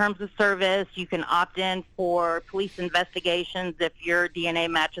 their terms of service. You can opt in for police investigations if your DNA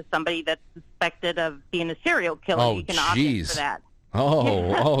matches somebody that's suspected of being a serial killer. You can opt in for that. See,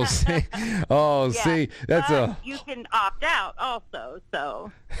 you can opt out also.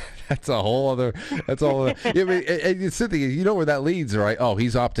 So that's a whole other. And Cynthia, where that leads, right? Oh,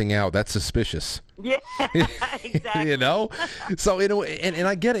 he's opting out. That's suspicious. Yeah, exactly. So and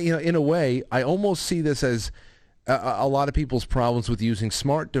I get it. In a way, I almost see this as a lot of people's problems with using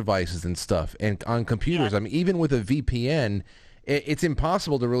smart devices and stuff, and on computers. Yeah. I mean, even with a VPN. It's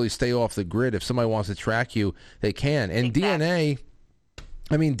impossible to really stay off the grid. If somebody wants to track you, they can. And exactly.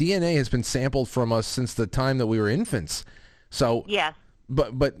 DNA has been sampled from us since the time that we were infants. So yes,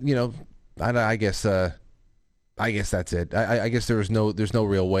 but I guess that's it. I guess there's no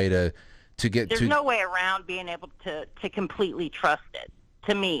real way to get. There's no way around being able to completely trust it.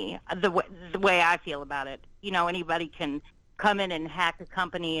 To me, the way I feel about it, anybody can come in and hack a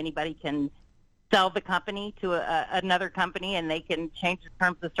company. Anybody can sell the company to another company, and they can change the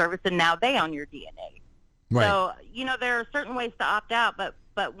terms of service, and now they own your DNA. Right. So, there are certain ways to opt out, but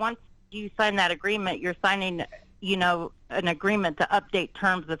once you sign that agreement, you're signing, an agreement to update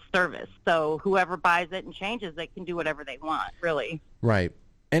terms of service. So whoever buys it and changes it can do whatever they want, really. Right.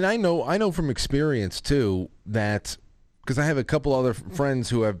 And I know from experience, too, that because I have a couple other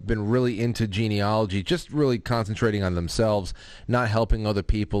friends who have been really into genealogy, just really concentrating on themselves, not helping other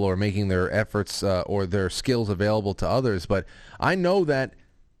people or making their efforts or their skills available to others. But I know that,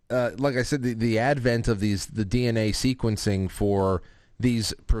 like I said, the advent of the DNA sequencing for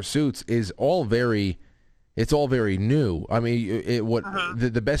these pursuits is all very new. I mean,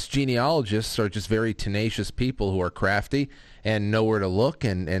 the best genealogists are just very tenacious people who are crafty and know where to look,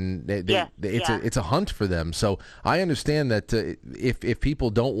 and it's a hunt for them. So I understand that if people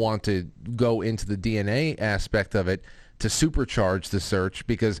don't want to go into the DNA aspect of it to supercharge the search,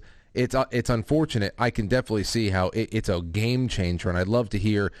 because it's unfortunate, I can definitely see how it's a game changer, and I'd love to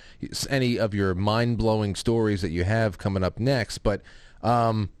hear any of your mind-blowing stories that you have coming up next. But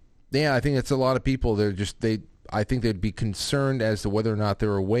I think it's a lot of people. I think they'd be concerned as to whether or not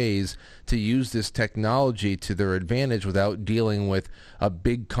there are ways to use this technology to their advantage without dealing with a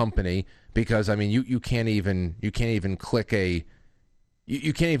big company. Because I mean, you can't even click a.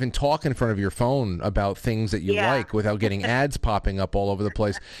 You can't even talk in front of your phone about things that you like without getting ads popping up all over the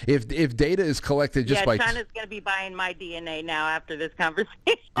place. If data is collected just by... China's going to be buying my DNA now after this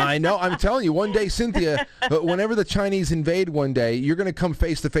conversation. I know. I'm telling you, one day, Cynthia, whenever the Chinese invade one day, you're going to come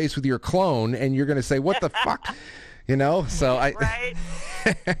face to face with your clone, and you're going to say, what the fuck? You know? So Right.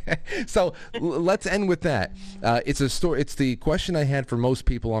 So let's end with that. It's a story. It's the question I had for most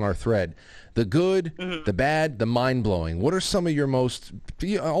people on our thread. The good, the bad, the mind-blowing. What are some of your most,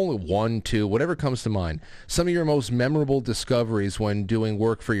 only one, two, whatever comes to mind, some of your most memorable discoveries when doing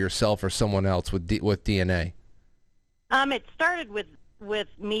work for yourself or someone else with DNA? It started with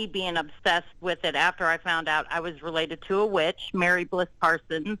me being obsessed with it after I found out I was related to a witch, Mary Bliss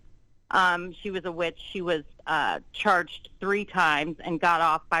Parsons. She was a witch. She was charged 3 times and got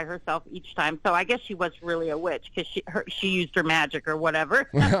off by herself each time. So I guess she was really a witch because she used her magic or whatever.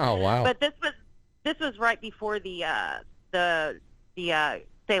 Oh, wow! But this was right before the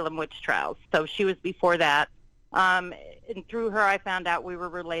Salem witch trials. So she was before that. And through her, I found out we were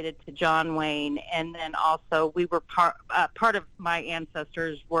related to John Wayne, and then also we were part of my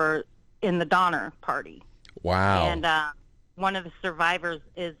ancestors were in the Donner Party. Wow! And one of the survivors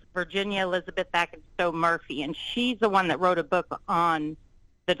is Virginia Elizabeth Stowe Murphy, and she's the one that wrote a book on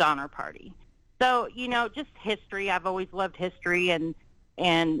the Donner Party. So, just history. I've always loved history, and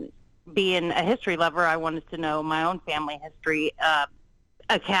being a history lover, I wanted to know my own family history.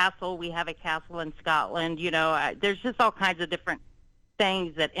 A castle, we have a castle in Scotland. There's just all kinds of different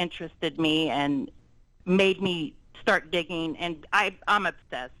things that interested me and made me start digging, and I'm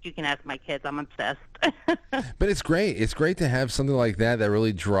obsessed. You can ask my kids. I'm obsessed. But it's great. It's great to have something like that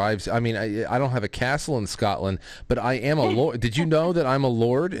really drives. I mean, I don't have a castle in Scotland, but I am a lord. Did you know that I'm a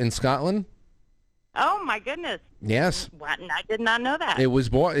lord in Scotland? Oh my goodness! Yes. What? I did not know that. It was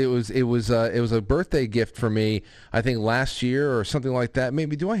a birthday gift for me. I think last year or something like that.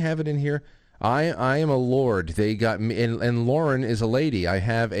 Maybe do I have it in here? I am a lord. They got me, and Lauren is a lady. I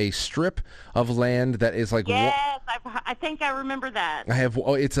have a strip of land that is like... Yes, I think I remember that. I have.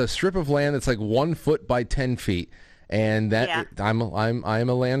 It's a strip of land that's like 1 foot by 10 feet, and that I'm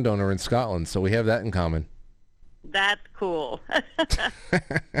a landowner in Scotland, so we have that in common. That's cool.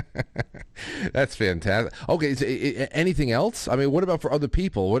 That's fantastic. Okay, so anything else? I mean, what about for other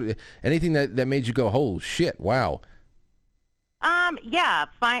people? Anything that made you go, "Oh shit, wow"? Yeah,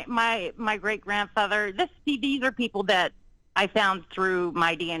 my great grandfather. These are people that I found through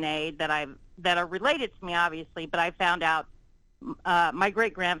my DNA that are related to me, obviously. But I found out my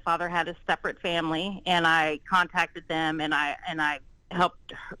great grandfather had a separate family, and I contacted them, and I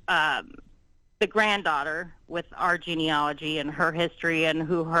helped the granddaughter with our genealogy and her history and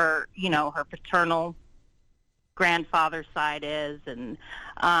who her paternal grandfather's side is, and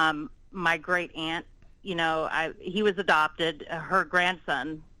my great aunt. He was adopted. Her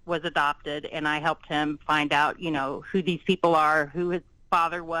grandson was adopted, and I helped him find out, who these people are, who his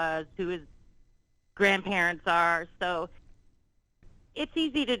father was, who his grandparents are. So it's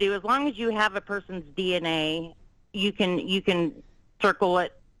easy to do. As long as you have a person's DNA, you can circle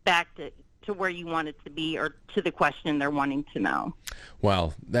it back to where you want it to be or to the question they're wanting to know.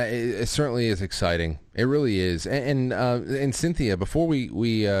 Well, it certainly is exciting. It really is. And Cynthia, before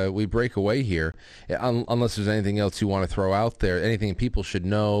we break away here, unless there's anything else you want to throw out there, anything people should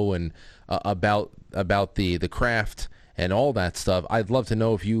know and about the craft and all that stuff, I'd love to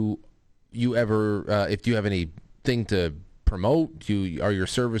know if you if you have anything to promote. Are your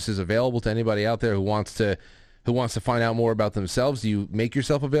services available to anybody out there who wants to find out more about themselves? Do you make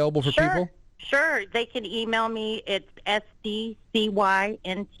yourself available for people? Sure. They can email me. It's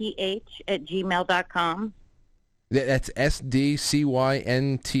sdcynth@gmail.com. That's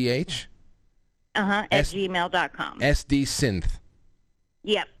sdcynth? At gmail.com. sdsynth.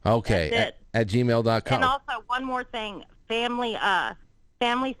 Yep. Okay. That's it. At gmail.com. And also, one more thing.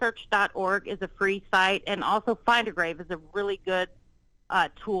 FamilySearch.org is a free site, and also Find a Grave is a really good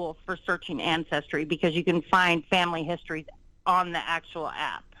tool for searching Ancestry because you can find family histories on the actual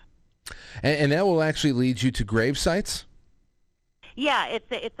app. And that will actually lead you to grave sites? Yeah,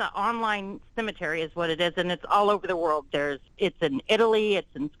 it's an online cemetery is what it is, and it's all over the world. It's in Italy,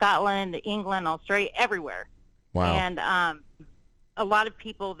 it's in Scotland, England, Australia, everywhere. Wow. And there's a lot of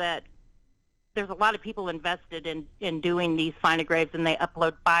people invested in doing these Find a Graves, and they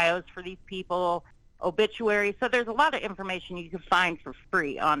upload bios for these people, obituaries. So there's a lot of information you can find for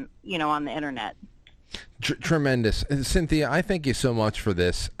free on the internet. Tremendous, Cynthia. I thank you so much for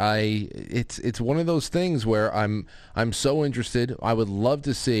this. It's one of those things where I'm so interested. I would love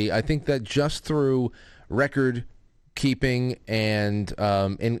to see. I think that just through record keeping and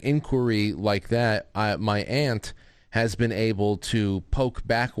an inquiry like that, my aunt has been able to poke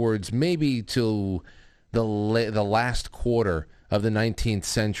backwards, maybe to the last quarter of the 19th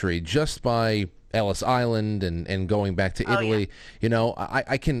century, just by Ellis Island and going back to Italy. You know,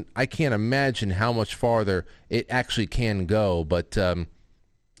 I can't imagine how much farther it actually can go, but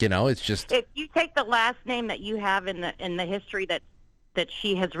you know, it's just, if you take the last name that you have in the history that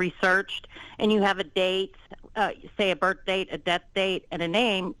she has researched, and you have a date, say a birth date, a death date, and a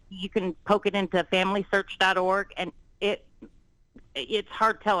name, you can poke it into FamilySearch.org, and it's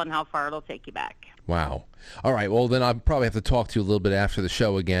hard telling how far it'll take you back. Wow. All right. Well, then I'll probably have to talk to you a little bit after the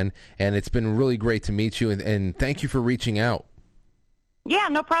show again. And it's been really great to meet you. And thank you for reaching out. Yeah,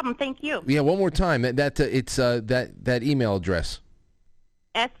 no problem. Thank you. Yeah, one more time. That email address.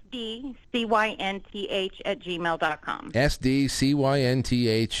 sdcynth@gmail.com.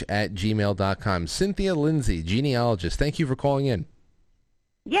 sdcynth@gmail.com. Cynthia Lindsay, genealogist. Thank you for calling in.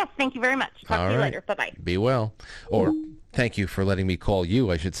 Yes, thank you very much. Talk to you later. Bye-bye. Be well. Or thank you for letting me call you,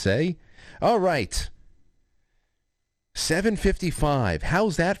 I should say. All right. 7:55.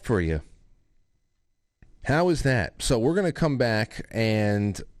 How's that for you? How is that? So we're going to come back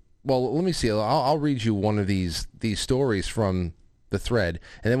and, well, let me see. I'll read you one of these stories from the thread,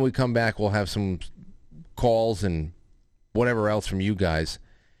 and then when we come back, we'll have some calls and whatever else from you guys.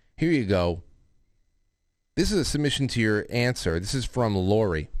 Here you go. This is a submission to your answer. This is from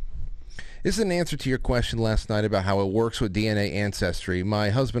Lori. This is an answer to your question last night about how it works with DNA Ancestry.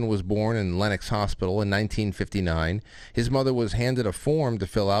 My husband was born in Lenox Hospital in 1959. His mother was handed a form to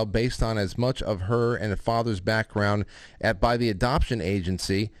fill out based on as much of her and father's background by the adoption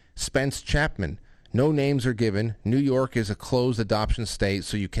agency, Spence Chapman. No names are given. New York is a closed adoption state,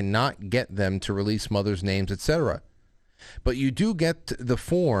 so you cannot get them to release mothers' names, etc. But you do get the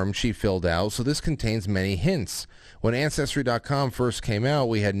form she filled out, so this contains many hints. When Ancestry.com first came out,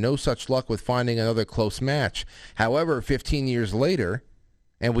 we had no such luck with finding another close match. However, 15 years later,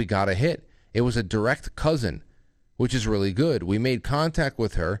 and we got a hit. It was a direct cousin, which is really good. We made contact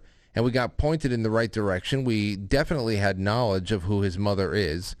with her, and we got pointed in the right direction. We definitely had knowledge of who his mother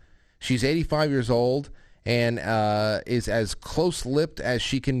is. She's 85 years old and is as close-lipped as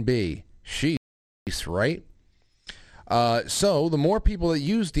she can be. She's right? So the more people that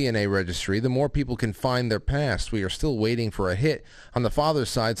use DNA Registry, the more people can find their past. We are still waiting for a hit on the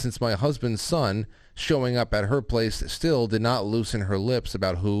father's side since my husband's son showing up at her place still did not loosen her lips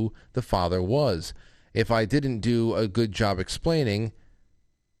about who the father was. If I didn't do a good job explaining,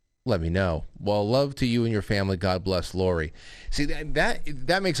 let me know. Well, love to you and your family. God bless, Lori. See,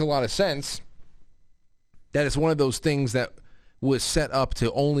 that makes a lot of sense. That is one of those things that was set up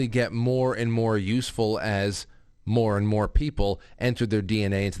to only get more and more useful as more and more people enter their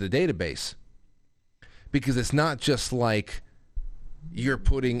DNA into the database. Because it's not just like you're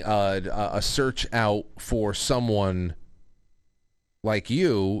putting a search out for someone like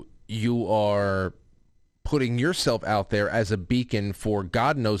you. You are putting yourself out there as a beacon for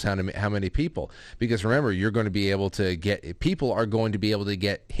God knows how many people. Because remember, you're going to be able to people are going to be able to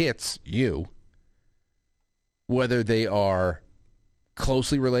get hits, whether they are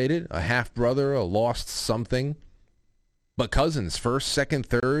closely related, a half-brother, a lost something, but cousins, first, second,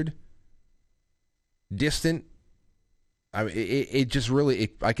 third, distant. I mean, it just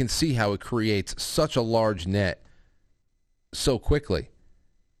really, I can see how it creates such a large net so quickly.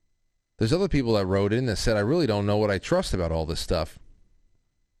 There's other people that wrote in that said, I really don't know what I trust about all this stuff.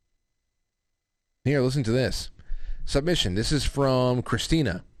 Here, listen to this. Submission. This is from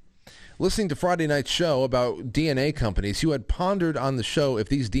Christina. Listening to Friday night's show about DNA companies, you had pondered on the show if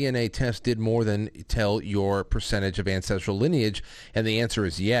these DNA tests did more than tell your percentage of ancestral lineage, and the answer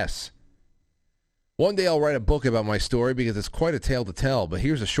is yes. One day I'll write a book about my story because it's quite a tale to tell, but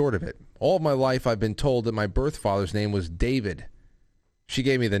here's the short of it. All of my life I've been told that my birth father's name was David. She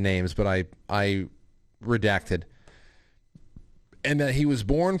gave me the names, but I redacted. And that he was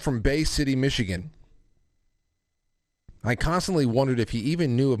born from Bay City, Michigan. I constantly wondered if he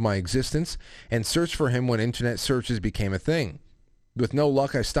even knew of my existence and searched for him when internet searches became a thing. With no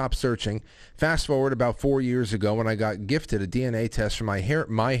luck, I stopped searching. Fast forward about 4 years ago when I got gifted a DNA test from my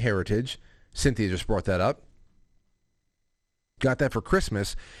heritage. Cynthia just brought that up. Got that for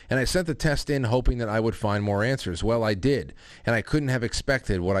Christmas, and I sent the test in hoping that I would find more answers. Well, I did, and I couldn't have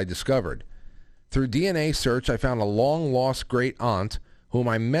expected what I discovered. Through DNA search, I found a long-lost great-aunt whom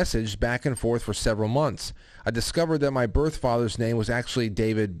I messaged back and forth for several months. I discovered that my birth father's name was actually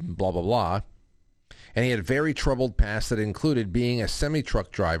David blah, blah, blah. And he had a very troubled past that included being a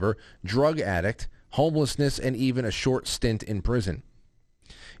semi-truck driver, drug addict, homelessness, and even a short stint in prison.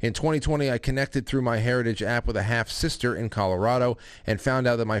 In 2020, I connected through my Heritage app with a half-sister in Colorado and found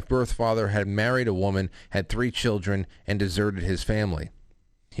out that my birth father had married a woman, had 3 children, and deserted his family.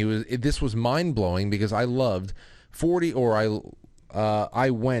 This was mind-blowing because I loved I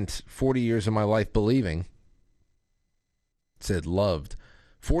went 40 years of my life believing, said loved,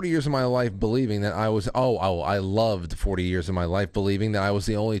 40 years of my life believing that I was, I loved 40 years of my life believing that I was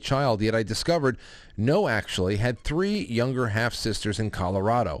the only child, yet I discovered, no, actually, had 3 younger half-sisters in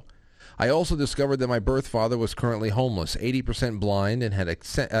Colorado. I also discovered that my birth father was currently homeless, 80% blind, and had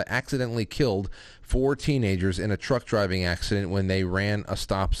accidentally killed 4 teenagers in a truck driving accident when they ran a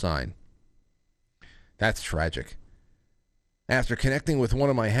stop sign. That's tragic. After connecting with one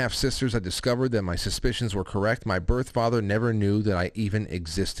of my half-sisters, I discovered that my suspicions were correct. My birth father never knew that I even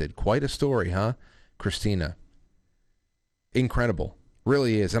existed. Quite a story, huh, Christina? Incredible.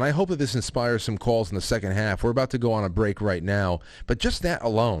 Really is. And I hope that this inspires some calls in the second half. We're about to go on a break right now. But just that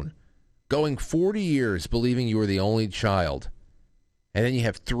alone, going 40 years believing you were the only child, and then you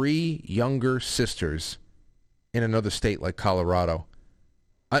have 3 younger sisters in another state like Colorado.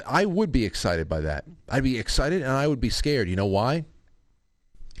 I would be excited by that. I'd be excited and I would be scared. You know why?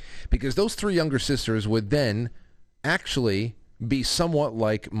 Because those 3 younger sisters would then actually be somewhat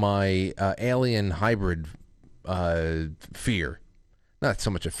like my alien hybrid fear. Not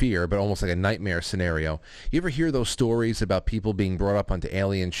so much a fear, but almost like a nightmare scenario. You ever hear those stories about people being brought up onto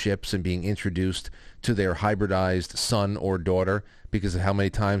alien ships and being introduced to their hybridized son or daughter because of how many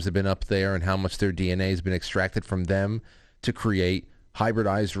times they've been up there and how much their DNA has been extracted from them to create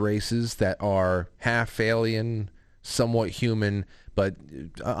hybridized races that are half alien, somewhat human, but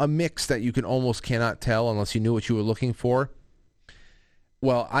a mix that you can almost cannot tell unless you knew what you were looking for?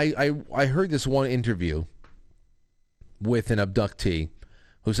 Well, I heard this one interview with an abductee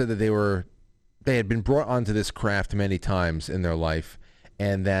who said that they had been brought onto this craft many times in their life,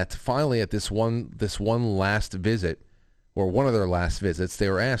 and that finally at this one last visit, or one of their last visits, they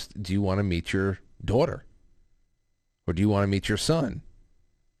were asked, do you want to meet your daughter? Or do you want to meet your son?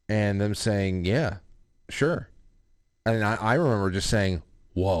 And them saying, yeah, sure. And I remember just saying,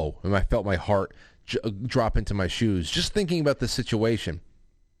 whoa. And I felt my heart drop into my shoes, just thinking about the situation.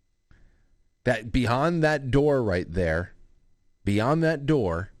 That beyond that door right there, beyond that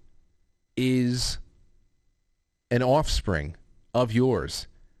door, is an offspring of yours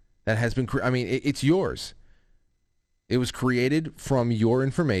that has been, it's yours. It was created from your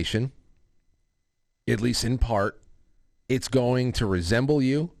information, at least in part. It's going to resemble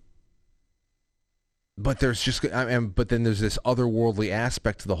you, but then there's this otherworldly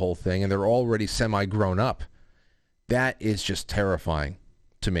aspect to the whole thing, and they're already semi-grown up. That is just terrifying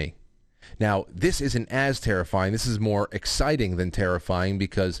to me. Now, this isn't as terrifying. This is more exciting than terrifying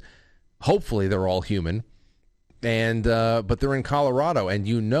because hopefully they're all human, and but they're in Colorado, and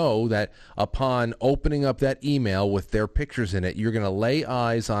you know that upon opening up that email with their pictures in it, you're going to lay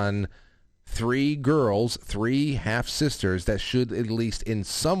eyes on 3 girls, 3 half-sisters that should at least in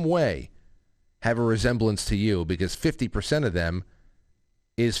some way have a resemblance to you, because 50% of them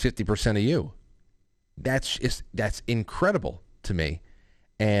is 50% of you. That's incredible to me.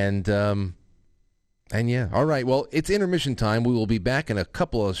 And yeah, all right, well, it's intermission time. We will be back in a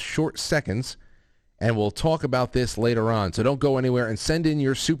couple of short seconds, and we'll talk about this later on. So don't go anywhere and send in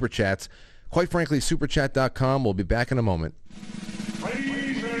your Super Chats. Quite frankly, superchat.com. We'll be back in a moment.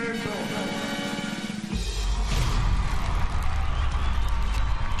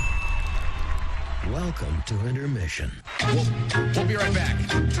 Welcome to intermission. We'll be right back.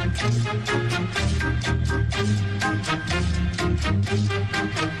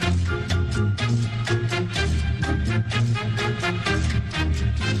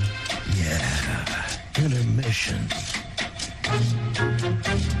 Yeah, intermission.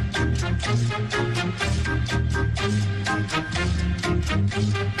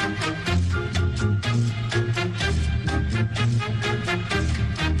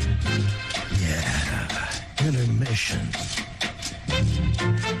 Yeah, intermission.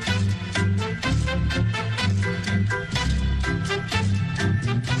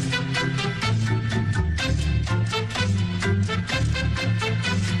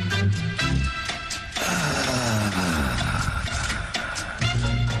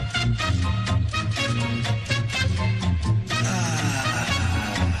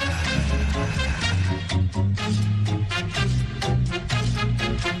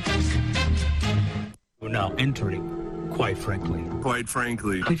 Now entering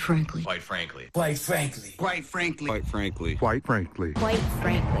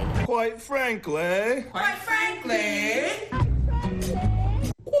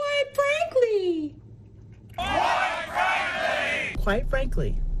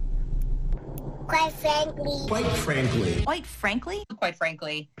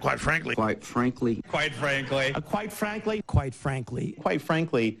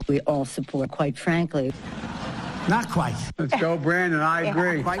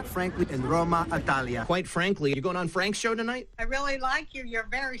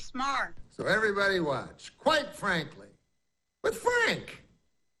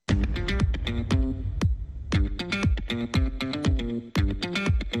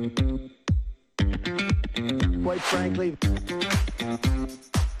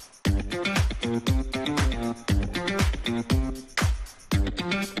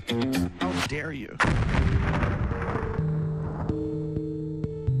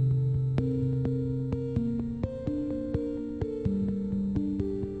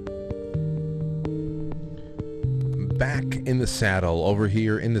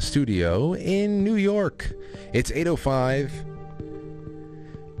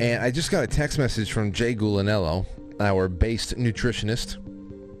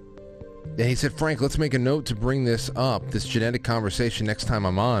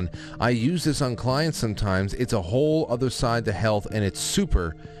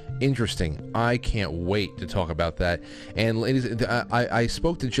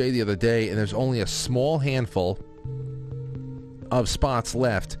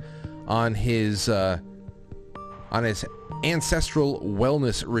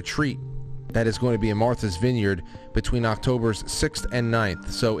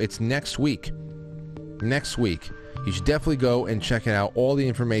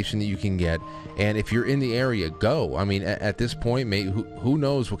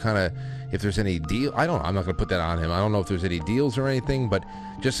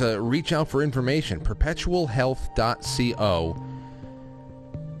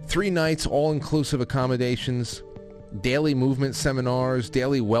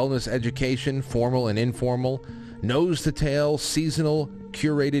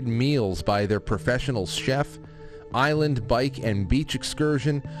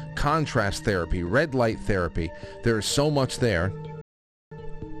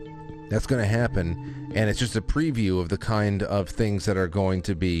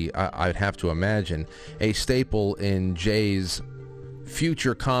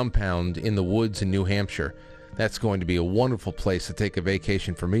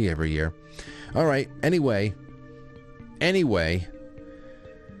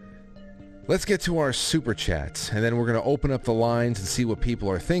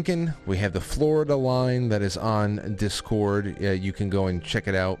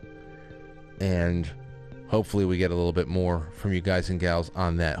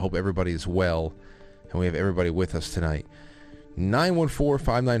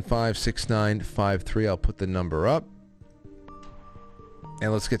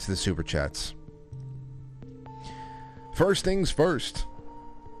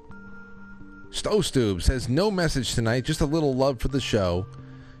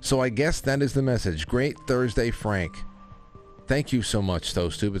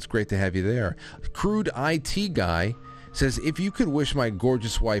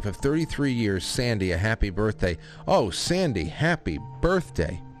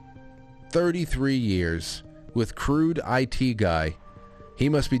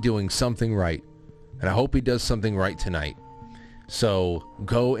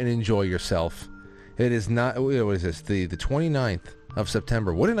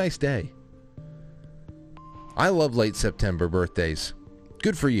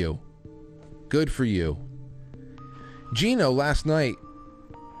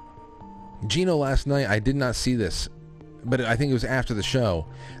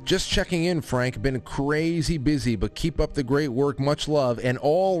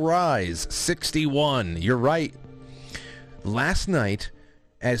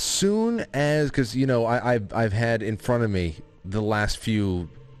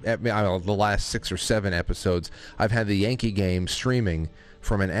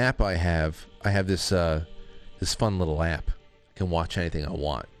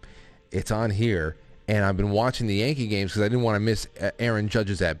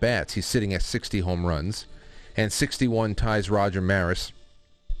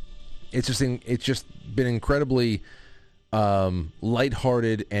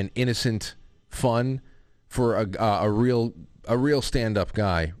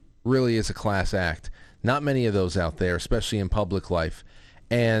Not many of those out there, especially in public life.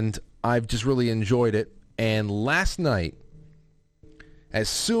 And I've just really enjoyed it. And last night, as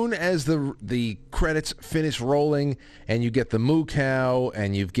soon as the credits finish rolling and you get the moo cow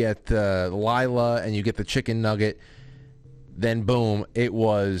and you get the Lila and you get the chicken nugget, then boom, it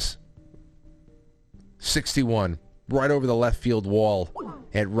was 61 right over the left field wall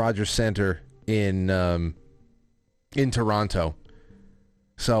at Rogers Center in Toronto.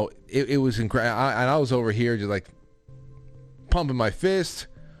 So it was incredible. I was over here just like pumping my fist,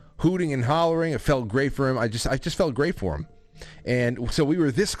 hooting and hollering. It felt great for him. I just felt great for him. And so we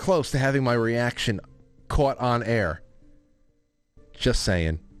were this close to having my reaction caught on air. Just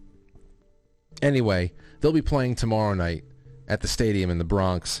saying. Anyway, they'll be playing tomorrow night at the stadium in the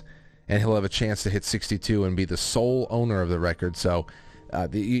Bronx, and he'll have a chance to hit 62 and be the sole owner of the record. So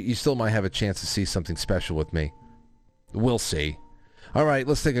you still might have a chance to see something special with me. We'll see. All right,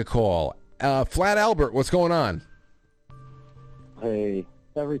 let's take a call. Flat Albert, what's going on? Hey,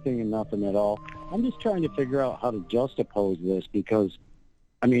 everything and nothing at all. I'm just trying to figure out how to juxtapose this because,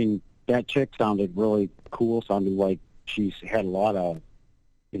 I mean, that chick sounded really cool, sounded like she's had a lot of,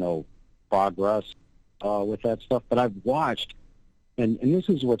 progress with that stuff. But I've watched, and this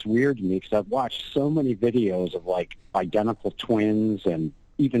is what's weird to me, because I've watched so many videos of, like, identical twins and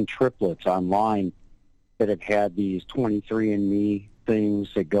even triplets online that have had these 23andMe things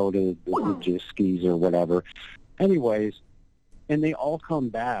that go to the Jiskies or whatever. Anyways, and they all come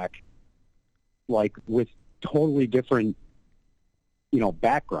back like with totally different,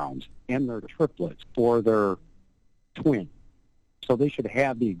 backgrounds, and they're triplets or they're twins. So they should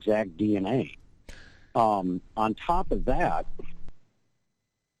have the exact DNA. On top of that,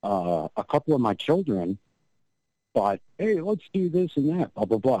 a couple of my children thought, hey, let's do this and that, blah,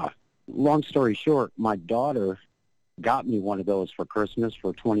 blah, blah. Long story short, my daughter got me one of those for Christmas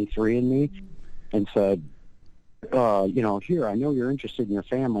for 23andMe and said, here, I know you're interested in your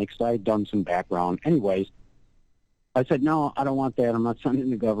family because I had done some background. Anyways, I said, no, I don't want that. I'm not sending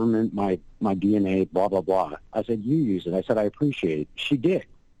the government my DNA, blah, blah, blah. I said, you use it. I said, I appreciate it. She did.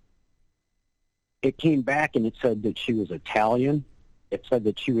 It came back and it said that she was Italian. It said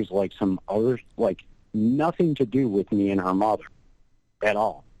that she was like some other, like nothing to do with me and her mother at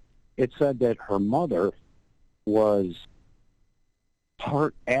all. It said that her mother was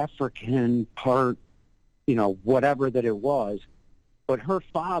part African, part, whatever that it was. But her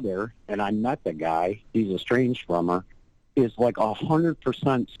father, and I met the guy, he's estranged from her, is like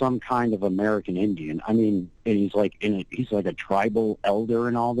 100% some kind of American Indian. I mean, and he's like a tribal elder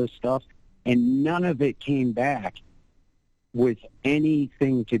and all this stuff. And none of it came back with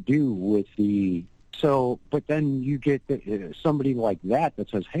anything to do with the... So, but then you get somebody like that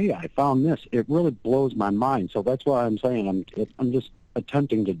says, hey, I found this. It really blows my mind. So that's why I'm saying I'm just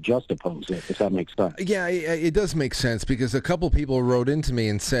attempting to juxtapose it, if that makes sense. Yeah, it does make sense because a couple people wrote into me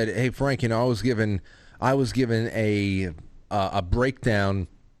and said, hey, Frank, I was given a breakdown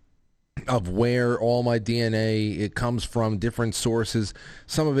of where all my DNA, it comes from, different sources.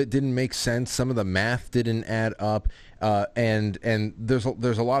 Some of it didn't make sense. Some of the math didn't add up. And there's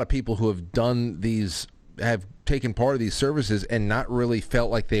a lot of people who have taken part of these services and not really felt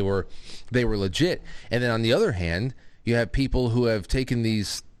like they were legit. And then on the other hand, you have people who have taken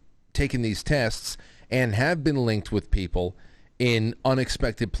these tests and have been linked with people in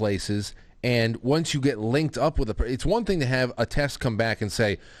unexpected places. And once you get linked up with it's one thing to have a test come back and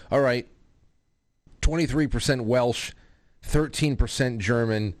say, all right, 23% Welsh, 13%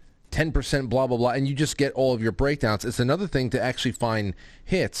 German, 10% blah, blah, blah, and you just get all of your breakdowns. It's another thing to actually find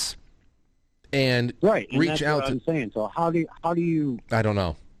hits and reach that's out what to... I'm saying. So how do you... I don't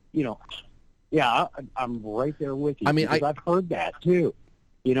know. Yeah, I'm right there with you. I mean, I've heard that too,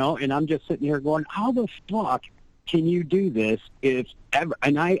 and I'm just sitting here going, how the fuck can you do this if ever?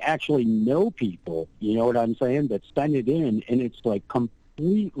 And I actually know people, you know what I'm saying, that send it in, and it's like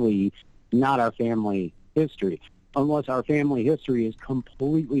completely not our family history, unless our family history is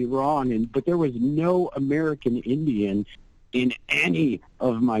completely wrong. But there was no American Indian in any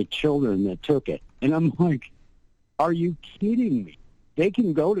of my children that took it, and I'm like, are you kidding me? They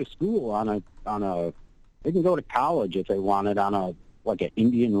can go to school they can go to college if they wanted on an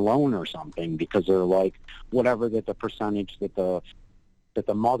Indian loan or something, because they're like whatever that the percentage that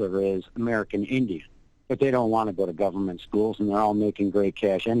the mother is American Indian. But they don't want to go to government schools, and they're all making great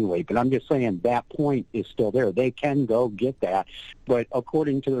cash anyway. But I'm just saying that point is still there. They can go get that, but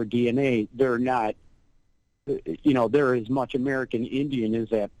according to their DNA, they're not. They're as much American Indian as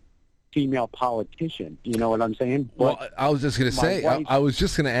that female politician. You know what I'm saying? But well, I was just going to say, I was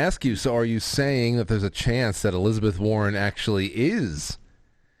just going to ask you, so are you saying that there's a chance that Elizabeth Warren actually is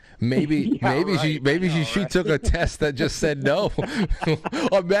Maybe she took a test that just said no.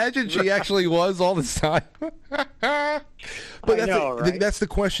 Imagine she actually was all this time. But that's the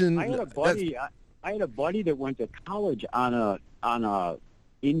question. I had a buddy that went to college on a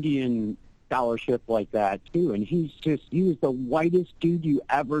Indian scholarship like that too, and he was the whitest dude you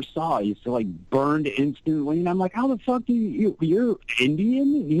ever saw. He's like burned instantly, and I'm like, how the fuck do you're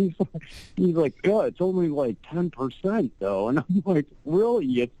Indian? And he's like, yeah, it's only like 10% though, and I'm like, really?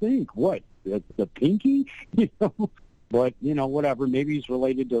 You think what? The pinky? But whatever. Maybe he's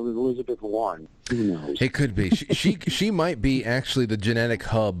related to Elizabeth Warren. Who knows? It could be. She might be actually the genetic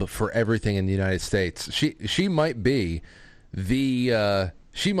hub for everything in the United States. She might be the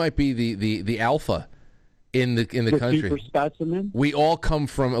alpha in the country. Super specimen. We all come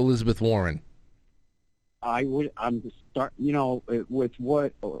from Elizabeth Warren. I'm with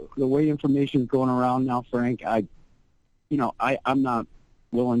the way information's going around now, Frank. I'm not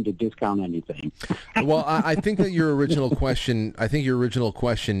willing to discount anything. Well, I think that your original question, I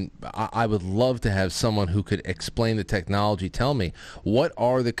would love to have someone who could explain the technology. Tell me, what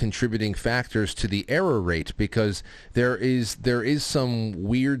are the contributing factors to the error rate? Because there is some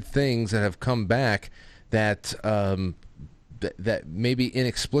weird things that have come back that that may be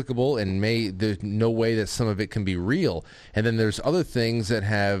inexplicable, and there's no way that some of it can be real. And then there's other things that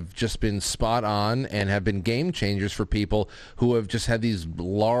have just been spot on and have been game changers for people who have just had these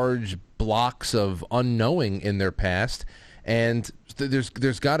large blocks of unknowing in their past. And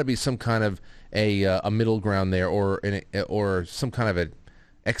there's got to be some kind of a middle ground there, or some kind of an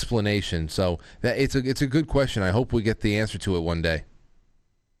explanation. So that it's a good question. I hope we get the answer to it one day.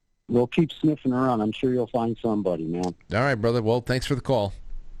 We'll keep sniffing around. I'm sure you'll find somebody, man. All right, brother. Well, thanks for the call.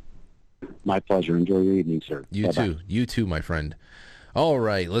 My pleasure. Enjoy your evening, sir. You too. You too, my friend. All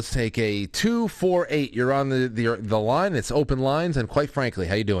right, let's take a 248. You're on the line. It's open lines, and quite frankly,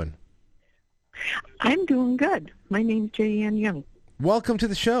 how you doing? I'm doing good. My name's Jay Ann Young. Welcome to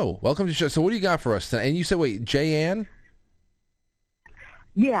the show. So what do you got for us tonight? And you said, wait, Jay Ann?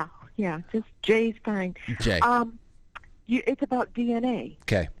 Yeah, just Jay's fine. Jay. It's about DNA.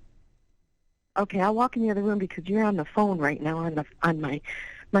 Okay. Okay, I'll walk in the other room because you're on the phone right now. On my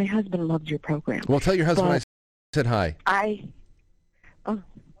husband loves your program. Well, tell your husband I said hi. I'm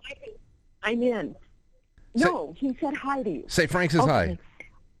in. No, he said hi to you. Say Frank says hi.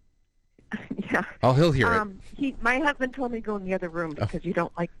 Yeah. Oh, he'll hear it. My husband told me to go in the other room because you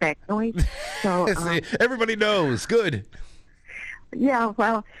don't like back noise. So everybody knows. Good. Yeah,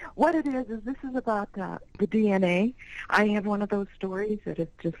 well, what it is this is about the DNA. I have one of those stories that is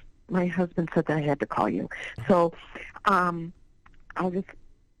just, my husband said that I had to call you. So I'll just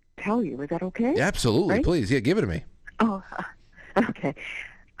tell you. Is that okay? Yeah, absolutely. Right? Please. Yeah, give it to me. Oh, okay.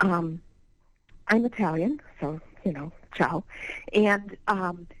 I'm Italian, so, ciao. And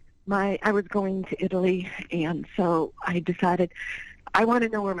I was going to Italy, and so I decided I want to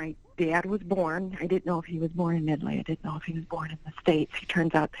know where my dad was born. I didn't know if he was born in Italy. I didn't know if he was born in the States. He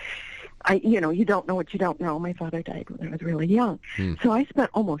turns out, you don't know what you don't know. My father died when I was really young. So I spent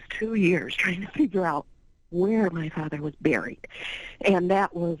almost 2 years trying to figure out where my father was buried. And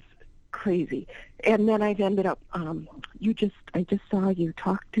that was crazy. And then I ended up, I just saw you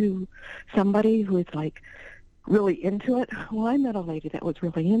talk to somebody who is like really into it. Well, I met a lady that was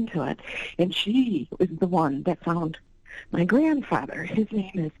really into it, and she was the one that found my grandfather. His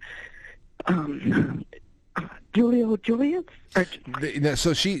name is Julio Julius.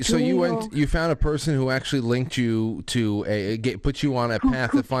 You found a person who actually linked you to put you on a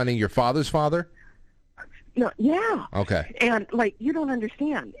path of finding your father's father? No, yeah. Okay. And you don't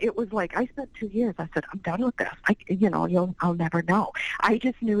understand. It was like I spent 2 years. I said, I'm done with this. I'll never know. I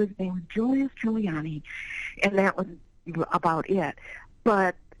just knew his name was Julius Giuliani, and that was about it.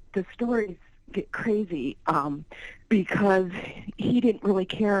 But the stories get crazy because he didn't really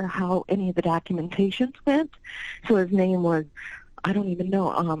care how any of the documentations went. So his name was, I don't even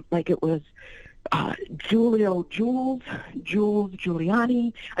know, it was Jules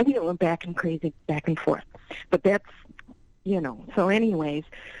Giuliani. I mean, it went back and crazy, back and forth. But that's, so anyways,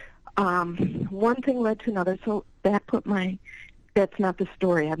 one thing led to another. So that's not the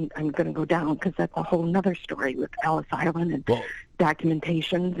story I'm going to go down, because that's a whole nother story with Ellis Island and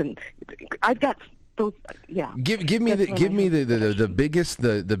documentations, and I've got those. Yeah. Give me the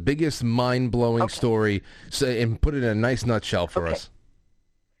biggest mind blowing story, and put it in a nice nutshell for us.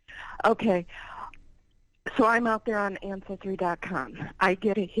 Okay. So I'm out there on Ancestry.com. I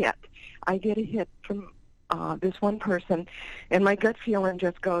get a hit from this one person, and my gut feeling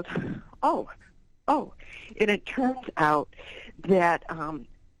just goes, oh. And it turns out that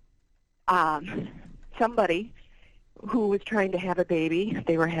somebody who was trying to have a baby.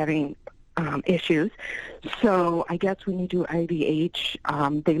 They were having issues. So I guess when you do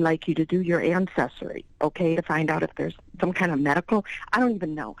IVH, they like you to do your Ancestry, okay, to find out if there's some kind of medical. I don't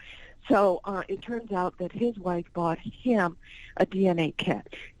even know. So it turns out that his wife bought him a DNA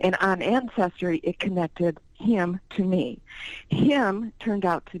kit. And on Ancestry, it connected him to me. Him turned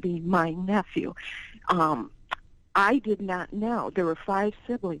out to be my nephew. I did not know. There were 5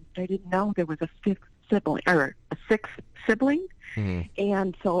 siblings. I didn't know there was a 6th sibling, or a 6th sibling. Mm-hmm.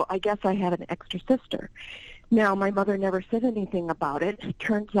 And so I guess I had an extra sister. Now, my mother never said anything about it. It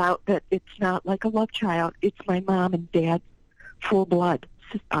turns out that it's not like a love child. It's my mom and dad's full-blood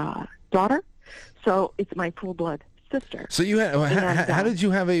daughter. So it's my full-blood sister. So you had, how did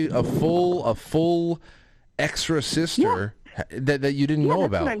you have a full extra sister that you didn't know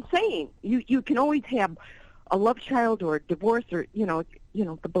about? That's what I'm saying. You can always have a love child or a divorce or, you know,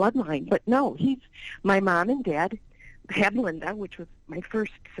 the bloodline. But no, my mom and dad had Linda, which was my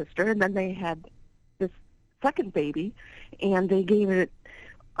first sister, and then they had this second baby, and they gave it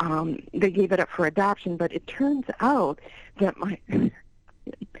up for adoption. But it turns out that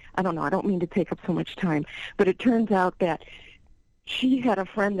I don't know, I don't mean to take up so much time, but it turns out that she had a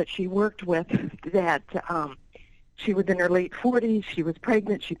friend that she worked with that she was in her late 40s. She was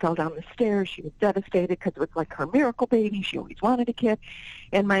pregnant. She fell down the stairs. She was devastated because it was like her miracle baby. She always wanted a kid.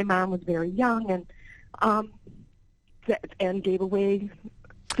 And my mom was very young and gave away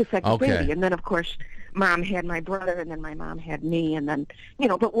the second baby. And then, of course, mom had my brother, and then my mom had me. And then,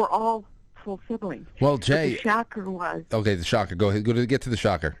 but we're all full siblings. Well, Jay. But the shocker was... Okay, the shocker. Go ahead. Get to the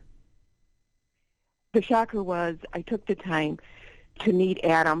shocker. The shocker was I took the time to meet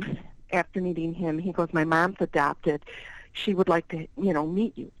Adam. After meeting him, he goes, my mom's adopted. She would like to,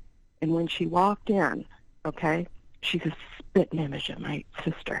 meet you. And when she walked in, okay, she's a spitting image of my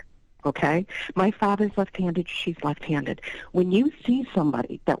sister, okay? My father's left-handed. She's left-handed. When you see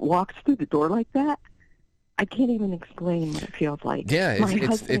somebody that walks through the door like that, I can't even explain what it feels like. Yeah,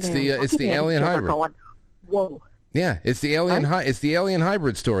 it's the alien hybrid. Going, whoa. Yeah, it's the alien it's the alien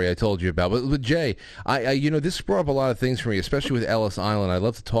hybrid story I told you about. But Jay, I this brought up a lot of things for me, especially with Ellis Island. I'd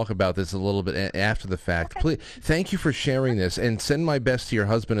love to talk about this a little bit after the fact. Please, thank you for sharing this, and send my best to your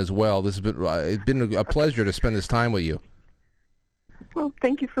husband as well. This has been it's been a pleasure to spend this time with you. Well,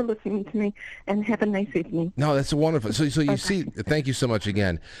 thank you for listening to me, and have a nice evening. No, that's wonderful. So you see, thank you so much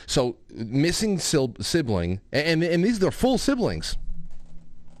again. So missing sibling, and these are full siblings.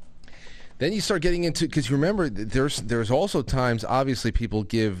 Then you start getting into, because you remember, there's also times, obviously, people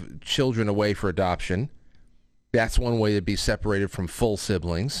give children away for adoption. That's one way to be separated from full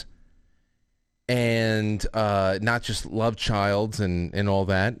siblings. And not just love childs and all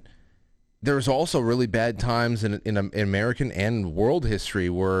that. There's also really bad times in American and world history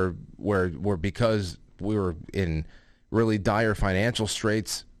where because we were in really dire financial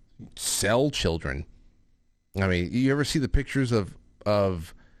straits, sell children. I mean, you ever see the pictures of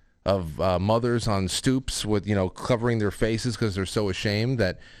mothers on stoops with covering their faces because they're so ashamed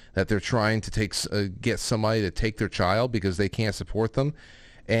that they're trying to get somebody to take their child because they can't support them,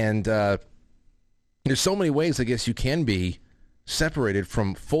 and there's so many ways I guess you can be separated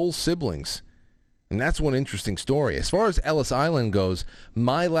from full siblings, and that's one interesting story. As far as Ellis Island goes,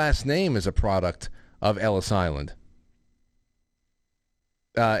 my last name is a product of Ellis Island.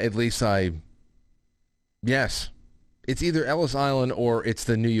 At least yes. It's either Ellis Island or it's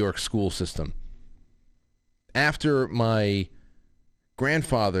the New York school system. After my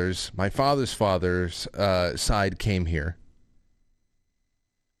father's father's side came here,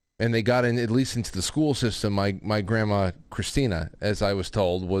 and they got in at least into the school system, my grandma Christina, as I was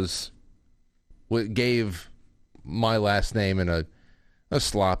told, gave my last name in a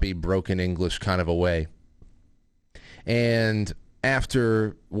sloppy, broken English kind of a way. And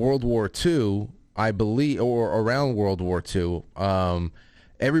after World War II, I believe, or around World War II,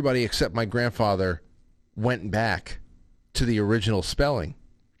 everybody except my grandfather went back to the original spelling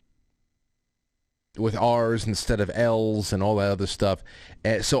with R's instead of L's and all that other stuff.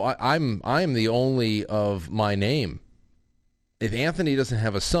 So I'm the only of my name. If Anthony doesn't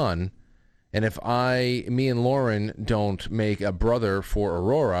have a son, and if me and Lauren don't make a brother for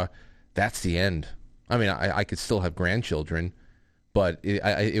Aurora, that's the end. I mean, I could still have grandchildren, but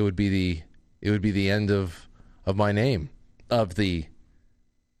it would be the end of my name, of the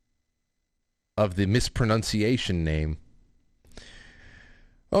mispronunciation name.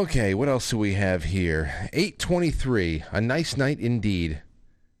 Okay, what else do we have here? 8:23, a nice night indeed.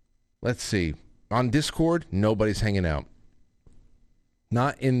 Let's see. On Discord, nobody's hanging out.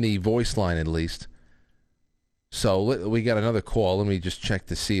 Not in the voice line, at least. So we got another call. Let me just check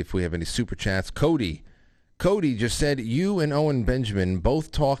to see if we have any super chats. Cody Cody just said, you and Owen Benjamin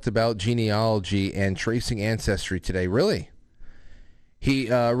both talked about genealogy and tracing ancestry today. Really?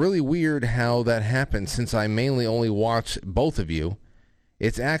 Really weird how that happened, since I mainly only watch both of you.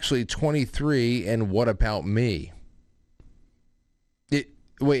 It's actually 23 and What About Me?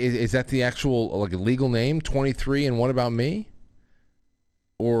 Wait, is that the actual legal name, 23 and What About Me?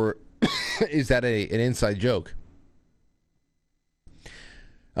 Or is that an inside joke?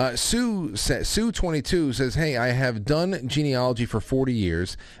 Sue22 says, hey, I have done genealogy for 40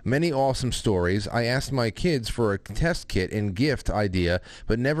 years. Many awesome stories. I asked my kids for a test kit and gift idea,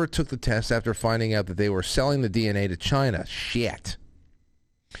 but never took the test after finding out that they were selling the DNA to China. Shit.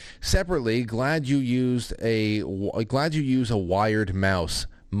 Separately, glad you use a wired mouse.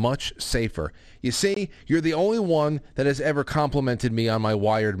 Much safer. You see, you're the only one that has ever complimented me on my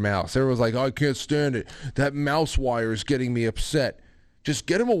wired mouse. Everyone's like, oh, I can't stand it. That mouse wire is getting me upset. Just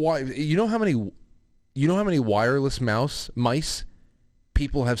get him a wire. You know how many wireless mice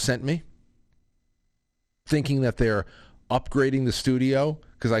people have sent me, thinking that they're upgrading the studio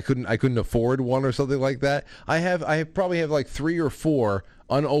because I couldn't afford one or something like that. I probably have like 3 or 4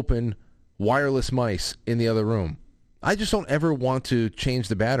 unopened wireless mice in the other room. I just don't ever want to change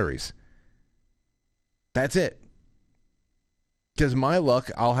the batteries. That's it. Because my luck,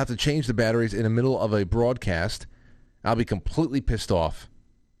 I'll have to change the batteries in the middle of a broadcast. I'll be completely pissed off.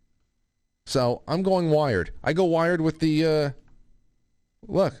 So I'm going wired. I go wired with the,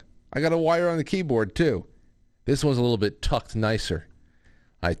 look, I got a wire on the keyboard too. This one's a little bit tucked nicer.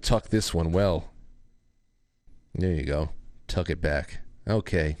 I tuck this one well. There you go. Tuck it back.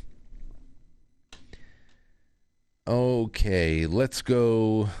 Okay. Okay, let's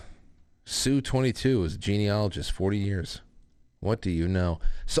go. Sue22 is a genealogist, 40 years. What do you know?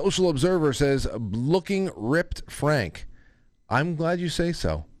 Social Observer says, looking ripped, Frank. I'm glad you say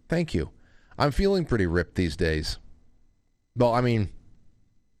so. Thank you. I'm feeling pretty ripped these days. Well, I mean,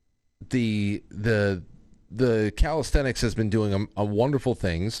 the calisthenics has been doing a wonderful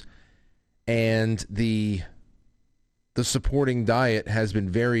things, and the supporting diet has been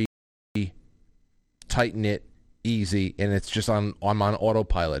very tight-knit, easy, and it's just I'm on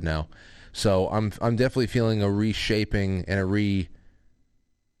autopilot now. So I'm definitely feeling a reshaping and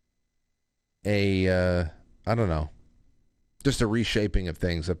I don't know, just a reshaping of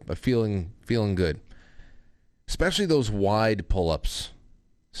things. A feeling good, especially those wide pull-ups,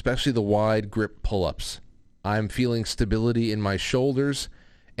 especially the wide grip pull-ups. I'm feeling stability in my shoulders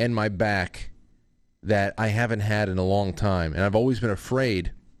and my back that I haven't had in a long time, and I've always been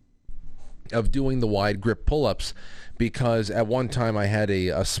afraid of doing the wide grip pull-ups because at one time I had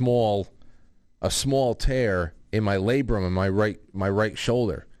a small tear in my labrum in my right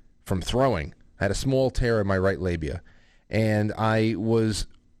shoulder from throwing. I had a small tear in my right labia, and I was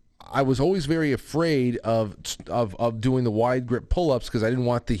always very afraid of doing the wide grip pull-ups because I didn't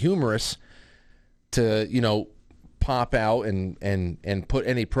want the humerus to pop out and put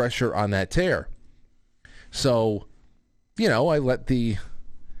any pressure on that tear. So I let the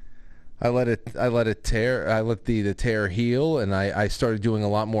tear heal, and I started doing a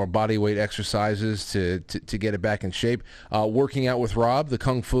lot more body weight exercises to get it back in shape. Working out with Rob, the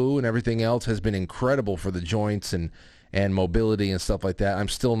Kung Fu and everything else has been incredible for the joints and mobility and stuff like that. I'm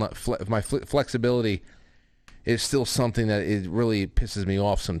still not my flexibility is still something that it really pisses me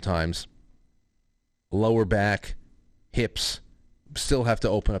off sometimes. Lower back, hips, still have to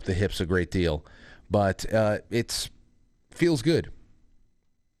open up the hips a great deal, but it feels good.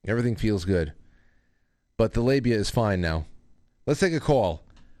 Everything feels good. But the labia is fine now. Let's take a call.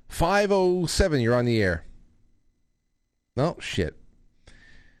 507, you're on the air. Oh, shit.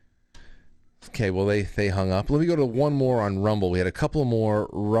 Okay, well, they hung up. Let me go to one more on Rumble. We had a couple more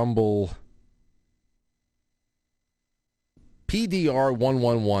Rumble.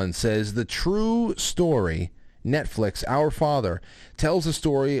 PDR111 says, the true story, Netflix, Our Father, tells the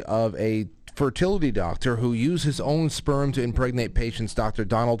story of a fertility doctor who used his own sperm to impregnate patients. Dr.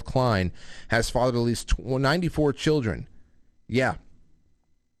 Donald Klein has fathered at least 94 children. Yeah.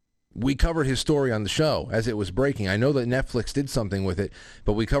 We covered his story on the show as it was breaking. I know that Netflix did something with it,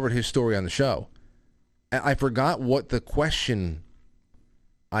 but we covered his story on the show. I forgot what the question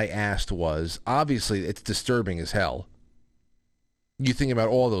I asked was. Obviously, it's disturbing as hell. You think about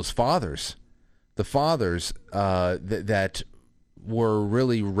all those fathers. The fathers that were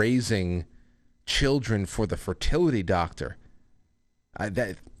really raising children for the fertility doctor.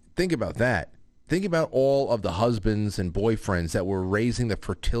 Think about that. Think about all of the husbands and boyfriends that were raising the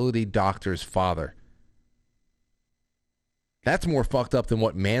fertility doctor's father. That's more fucked up than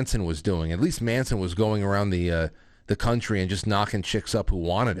what Manson was doing. At least Manson was going around the country and just knocking chicks up who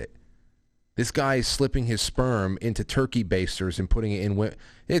wanted it. This guy is slipping his sperm into turkey basters and putting it in.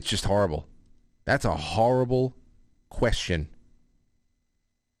 It's just horrible. That's a horrible question.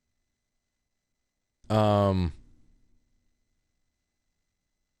 Let's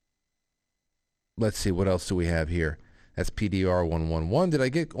see, what else do we have here? That's PDR 111. Did I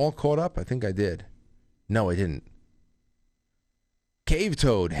get all caught up? I think I did. No, I didn't. Cave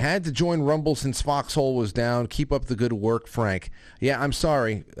Toad had to join Rumble since Foxhole was down. Keep up the good work, Frank. Yeah, I'm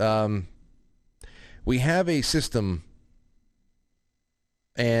sorry. We have a system,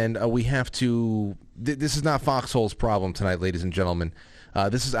 and we have to... this is not Foxhole's problem tonight, ladies and gentlemen.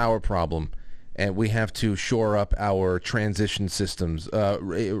 This is our problem, and we have to shore up our transition systems.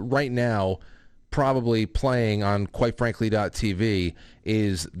 Right now, probably playing on quitefrankly.tv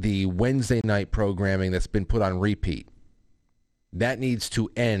is the Wednesday night programming that's been put on repeat. That needs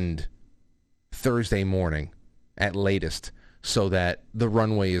to end Thursday morning at latest so that the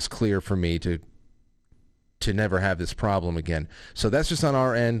runway is clear for me to never have this problem again. So that's just on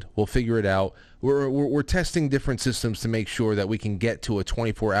our end. We'll figure it out. We're testing different systems to make sure that we can get to a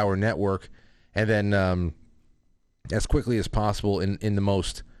 24-hour network and then as quickly as possible in the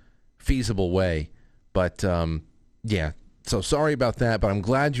most feasible way. But yeah, so sorry about that, but I'm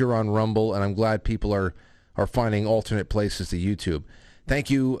glad you're on Rumble, and I'm glad people are finding alternate places to YouTube. Thank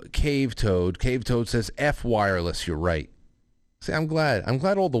you, Cave Toad. Cave Toad says F wireless. You're right. See, I'm glad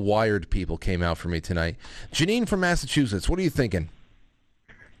all the wired people came out for me tonight. Janine from Massachusetts, what are you thinking?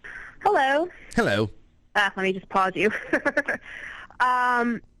 Hello. Hello. Let me just pause you.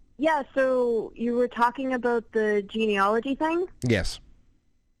 Yeah, so you were talking about the genealogy thing? Yes.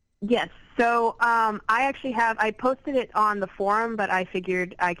 Yes. So I posted it on the forum, but I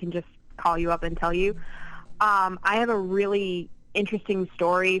figured I can just call you up and tell you. I have a really interesting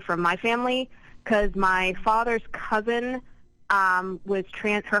story from my family because my father's cousin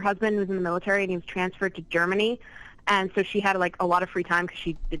her husband was in the military and he was transferred to Germany, and so she had a lot of free time because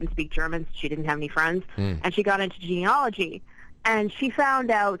she didn't speak German, so she didn't have any friends, and she got into genealogy, and she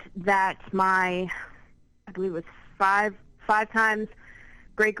found out that I believe it was five times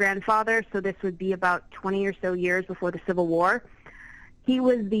great-grandfather, so this would be about 20 or so years before the Civil War. He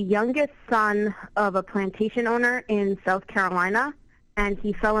was the youngest son of a plantation owner in South Carolina, and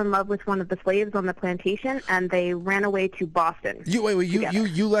he fell in love with one of the slaves on the plantation, and they ran away to Boston. You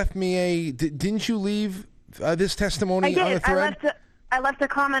left me didn't you leave this testimony on a thread? I left a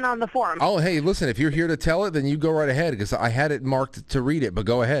comment on the forum. Oh, hey, listen, if you're here to tell it, then you go right ahead, because I had it marked to read it, but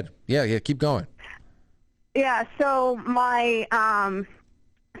go ahead. Yeah, keep going. Yeah, so my 5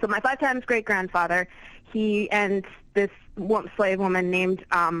 times great-grandfather, he and this slave woman named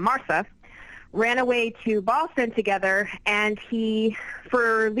Martha ran away to Boston together, and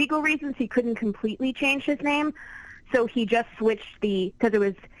for legal reasons, he couldn't completely change his name, so he just switched because it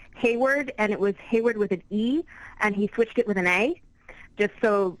was Hayward, and it was Hayward with an E, and he switched it with an A, just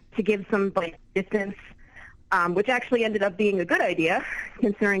so to give some distance, which actually ended up being a good idea,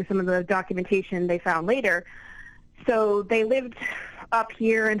 considering some of the documentation they found later. So they lived up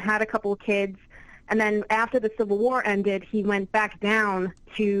here and had a couple of kids, and then after the Civil War ended, he went back down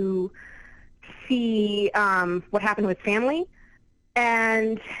to see what happened with family,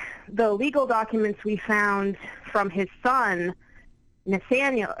 and the legal documents we found from his son,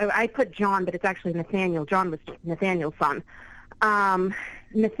 Nathaniel, I put John, but it's actually Nathaniel. John was Nathaniel's son.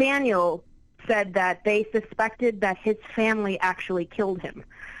 Nathaniel said that they suspected that his family actually killed him.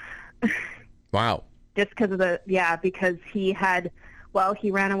 Wow. Just because because he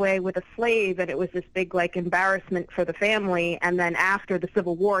ran away with a slave, and it was this big embarrassment for the family, and then after the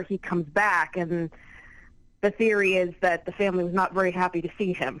Civil War he comes back, and the theory is that the family was not very happy to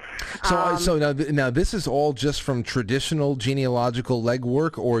see him. So now this is all just from traditional genealogical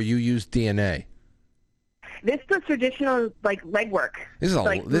legwork, or you use DNA? This is traditional legwork. This is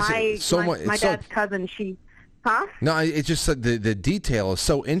my dad's cousin. Huh? No, it's just the detail is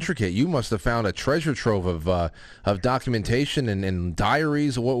so intricate. You must have found a treasure trove of documentation and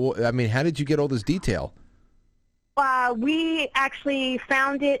diaries. I mean, how did you get all this detail? We actually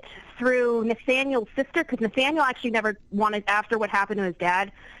found it through Nathaniel's sister, because Nathaniel actually never wanted, after what happened to his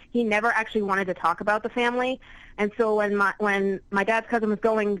dad, he never actually wanted to talk about the family. And so when my dad's cousin was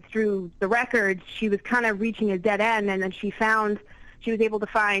going through the records, she was kind of reaching a dead end, and then she was able to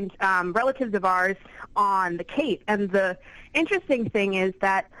find relatives of ours on the Cape. And the interesting thing is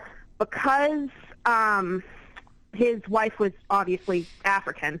that because his wife was obviously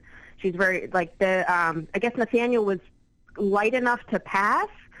African, she's very, I guess Nathaniel was light enough to pass,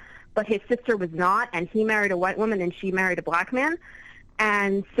 but his sister was not, and he married a white woman and she married a black man.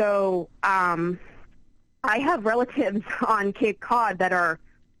 And so I have relatives on Cape Cod that are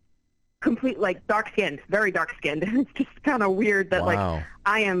complete, like, dark-skinned, very dark-skinned. It's just kind of weird that, like,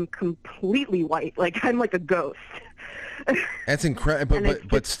 I am completely white. Like, I'm like a ghost. That's incredible.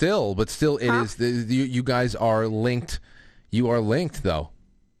 But still, it is. You guys are linked. You are linked, though.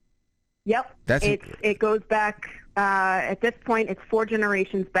 Yep. It goes back, at this point, it's 4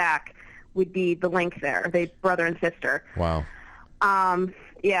 generations back would be the link there. They brother and sister. Wow.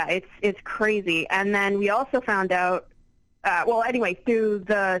 Yeah, it's crazy. And then we also found out, through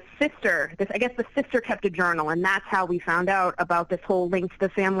the sister, I guess the sister kept a journal, and that's how we found out about this whole link to the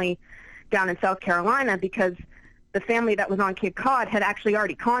family down in South Carolina, because the family that was on Cape Cod had actually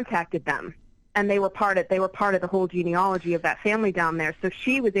already contacted them, and they were part of the whole genealogy of that family down there. So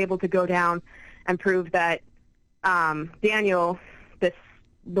she was able to go down and prove that Daniel,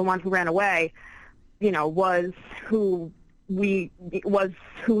 the one who ran away, was who he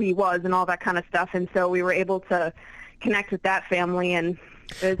was and all that kind of stuff. And so we were able to connect with that family. And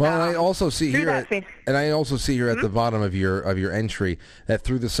I also see here at the bottom of your entry that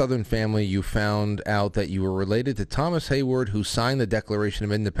through the Southern family you found out that you were related to Thomas Hayward, who signed the Declaration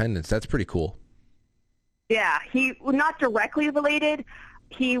of Independence. That's pretty cool. Yeah, he not directly related.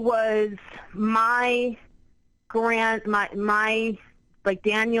 He was my like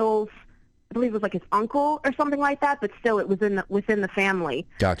Daniel's, I believe it was like his uncle or something like that, but still it was within the family.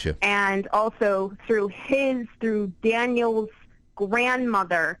 Gotcha. And also through Daniel's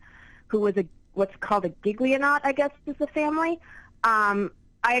grandmother, who was what's called a Giglionot, I guess is the family. I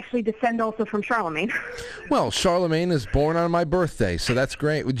actually descend also from Charlemagne. Well, Charlemagne is born on my birthday, so that's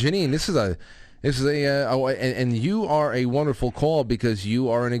great. Janine, this is a and you are a wonderful call, because you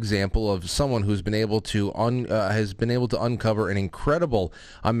are an example of someone who's been able to uncover an incredible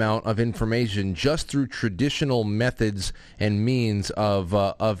amount of information just through traditional methods and means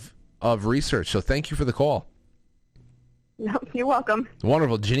of research. So thank you for the call. No, you're welcome.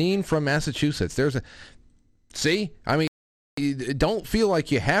 Wonderful. Janine from Massachusetts. Don't feel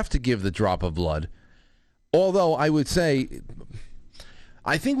like you have to give the drop of blood. Although I would say,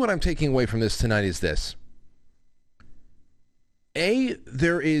 I think what I'm taking away from this tonight is this.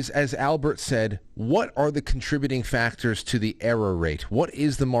 There is, as Albert said, what are the contributing factors to the error rate? What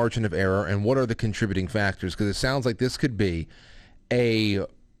is the margin of error, and what are the contributing factors? Because it sounds like this could be a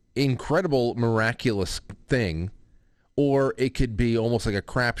incredible, miraculous thing, or it could be almost like a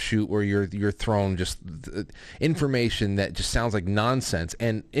crapshoot where you're thrown just information that just sounds like nonsense,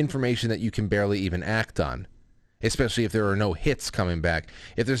 and information that you can barely even act on. Especially if there are no hits coming back.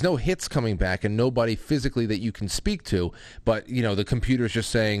 If there's no hits coming back and nobody physically that you can speak to, but the computer's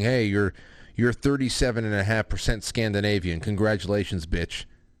just saying, "Hey, you're 37.5% Scandinavian. Congratulations, bitch."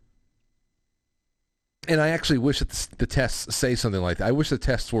 And I actually wish that the tests say something like that. I wish the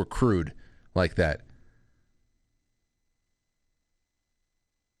tests were crude like that.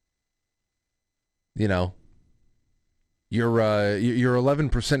 You're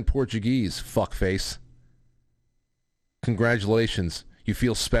 11% Portuguese, fuckface. Congratulations. You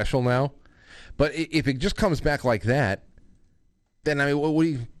feel special now? But if it just comes back like that, then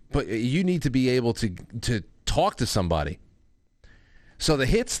but you need to be able to talk to somebody. So the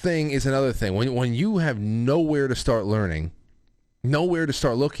hits thing is another thing. When you have nowhere to start learning, nowhere to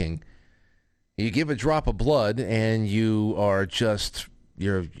start looking, you give a drop of blood and you are just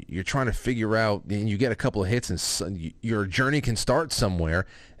you're trying to figure out, and you get a couple of hits and your journey can start somewhere.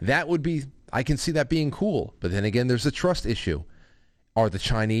 That would be, I can see that being cool. But then again, there's a trust issue. Are the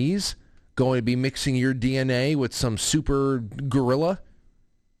Chinese going to be mixing your DNA with some super gorilla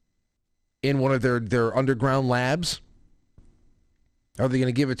in one of their underground labs? Are they going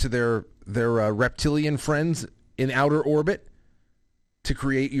to give it to their reptilian friends in outer orbit to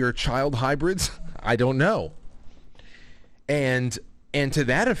create your child hybrids? I don't know. And to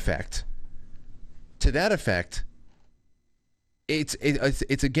that effect,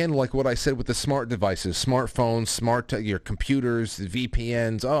 it's again like what I said with the smart devices, smartphones, your computers,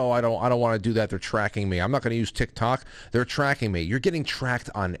 VPNs. Oh, I don't want to do that. They're tracking me. I'm not going to use TikTok. They're tracking me. You're getting tracked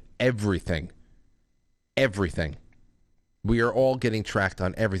on everything. Everything. We are all getting tracked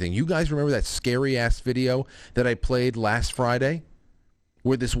on everything. You guys remember that scary ass video that I played last Friday,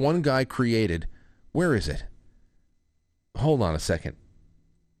 where this one guy created? Where is it? Hold on a second.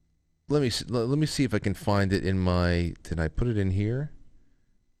 Let me see if I can find it in my... Did I put it in here?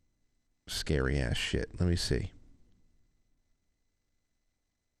 Scary ass shit. Let me see.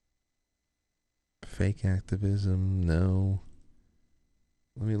 Fake activism? No.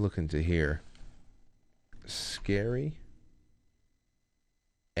 Let me look into here. Scary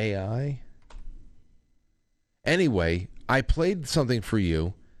AI? Anyway, I played something for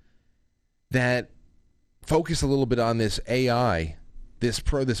you that focused a little bit on this AI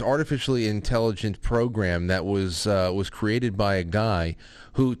this artificially intelligent program that was created by a guy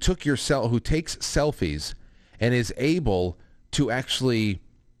who takes selfies and is able to actually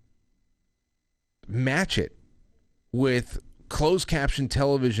match it with closed caption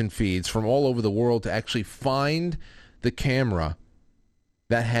television feeds from all over the world to actually find the camera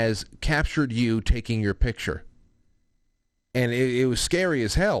that has captured you taking your picture. And it was scary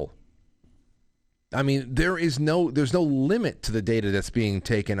as hell. I mean, there's no limit to the data that's being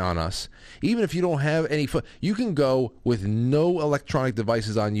taken on us. Even if you don't have any you can go with no electronic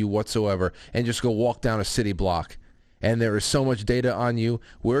devices on you whatsoever and just go walk down a city block. And there is so much data on you,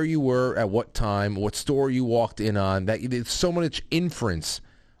 where you were, at what time, what store you walked in on, that there's so much inference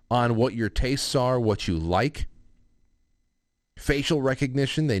on what your tastes are, what you like. Facial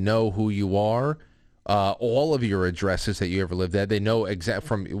recognition, they know who you are. All of your addresses that you ever lived at, they know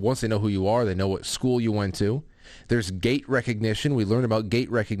once they know who you are, they know what school you went to. There's gait recognition. We learned about gait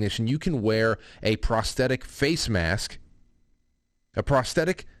recognition. You can wear a prosthetic face mask, a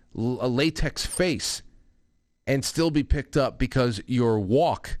latex face, and still be picked up because your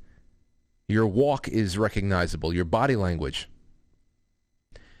walk is recognizable, your body language.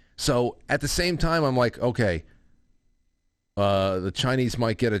 So at the same time, I'm like, okay, the Chinese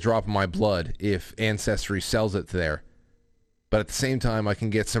might get a drop of my blood if Ancestry sells it there. But at the same time, I can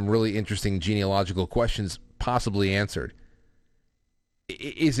get some really interesting genealogical questions possibly answered.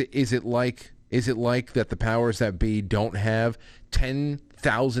 Is it like that the powers that be don't have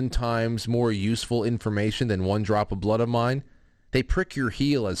 10,000 times more useful information than one drop of blood of mine? They prick your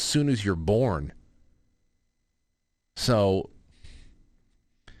heel as soon as you're born. So,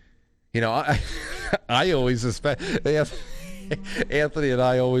 I always suspect... Anthony and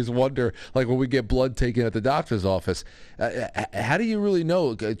I always wonder, like when we get blood taken at the doctor's office, how do you really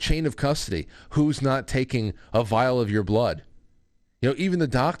know a chain of custody who's not taking a vial of your blood? Even the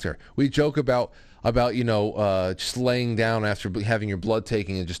doctor. We joke about just laying down after having your blood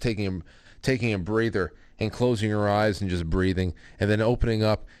taken and just taking a breather and closing your eyes and just breathing and then opening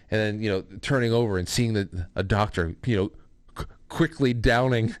up and then turning over and seeing a doctor quickly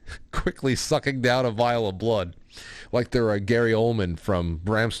sucking down a vial of blood. Like they're Gary Oldman from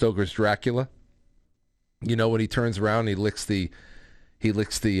Bram Stoker's Dracula. When he turns around and he licks the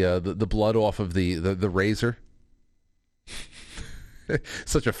blood off of the razor.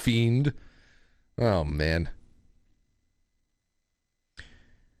 Such a fiend. Oh man.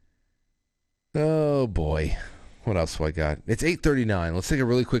 Oh boy. What else do I got? It's 8:39. Let's take a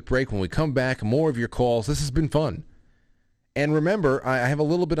really quick break. When we come back, more of your calls. This has been fun. And remember, I have a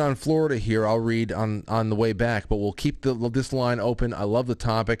little bit on Florida here I'll read on the way back, but we'll keep this line open. I love the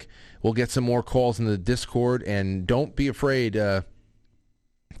topic. We'll get some more calls in the Discord, and don't be afraid to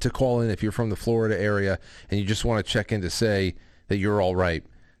call in if you're from the Florida area and you just want to check in to say that you're all right.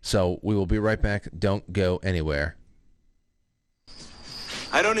 So we will be right back. Don't go anywhere.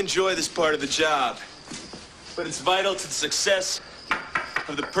 I don't enjoy this part of the job, but it's vital to the success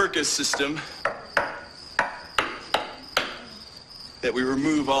of the Perkins system that we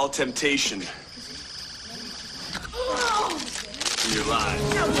remove all temptation from your lives.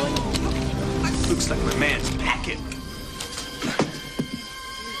 Looks like my man's packing.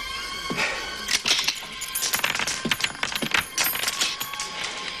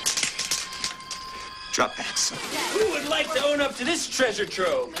 Drop that, son. Who would like to own up to this treasure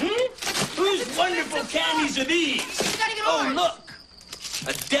trove? Whose wonderful candies are these? Oh, look,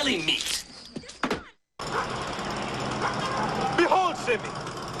 a deli meat. Behold, Simi,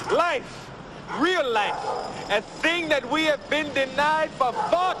 life, real life, a thing that we have been denied for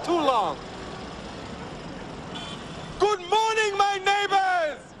far too long. Good morning, my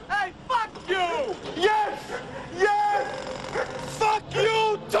neighbors! Hey, fuck you! Yes! Yes! Fuck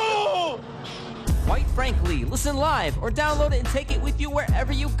you, too! Quite frankly, listen live or download it and take it with you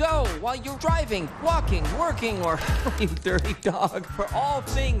wherever you go while you're driving, walking, working, or you dirty dog. For all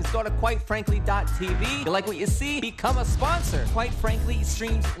things, go to quitefrankly.tv. You like what you see? Become a sponsor. Quite Frankly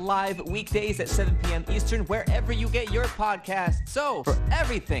streams live weekdays at 7 p.m. Eastern wherever you get your podcast. So, for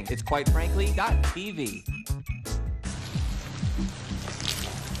everything, it's quitefrankly.tv.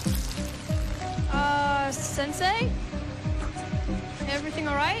 Sensei? Everything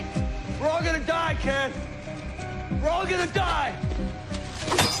all right? We're all gonna die, Ken. We're all gonna die.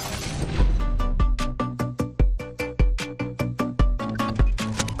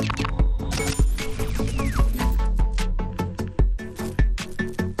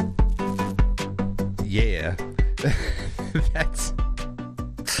 Yeah. That's...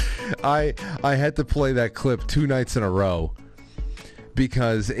 I had to play that clip 2 nights in a row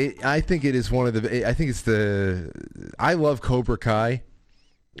because I think it is one of the... I think it's the... I love Cobra Kai.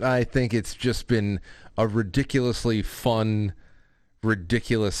 I think it's just been a ridiculously fun,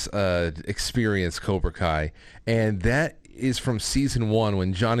 ridiculous experience, Cobra Kai. And that is from season 1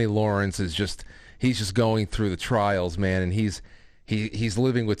 when Johnny Lawrence is he's just going through the trials, man, and he's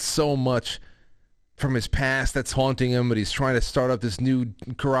living with so much from his past that's haunting him, but he's trying to start up this new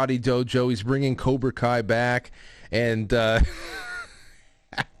karate dojo. He's bringing Cobra Kai back, and when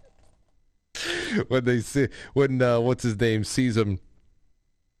what's his name sees him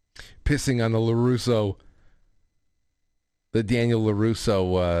pissing on the Daniel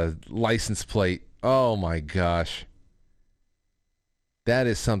LaRusso license plate. Oh my gosh. That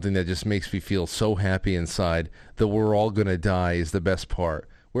is something that just makes me feel so happy inside. The "we're all gonna die" is the best part.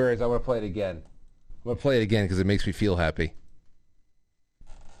 Whereas I want to play it again. I'm going to play it again because it makes me feel happy.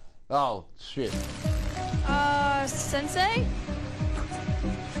 Oh, shit. Sensei?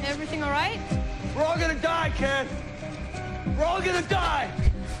 Everything all right? We're all gonna die, kid. We're all gonna die.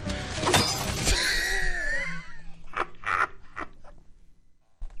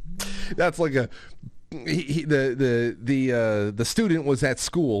 That's like the student was at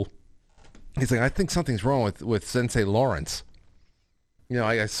school. He's like, I think something's wrong with Sensei Lawrence. You know,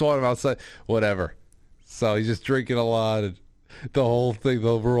 I saw him outside. Whatever. So he's just drinking a lot, and the whole thing,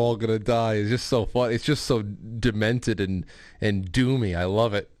 though, we're all gonna die, is just so fun. It's just so demented and doomy. I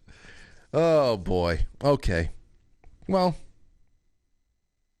love it. Oh boy. Okay. Well,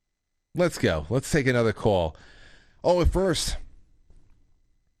 let's go. Let's take another call. Oh, at first,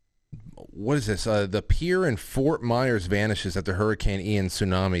 what is this? The pier in Fort Myers vanishes after Hurricane Ian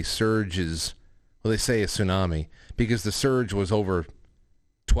tsunami surges. Well, they say a tsunami because the surge was over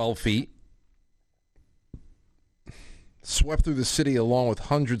 12 feet. Swept through the city along with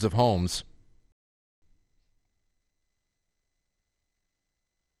hundreds of homes.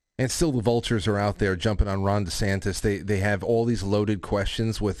 And still the vultures are out there jumping on Ron DeSantis. They have all these loaded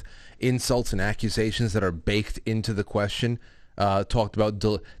questions with insults and accusations that are baked into the question. Talked about,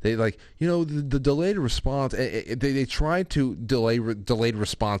 the delayed response. They tried to delayed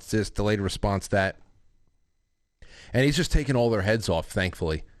response this, delayed response that. And he's just taken all their heads off,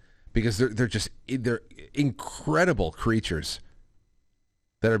 thankfully. Because they're incredible creatures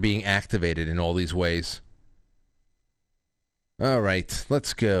that are being activated in all these ways. All right,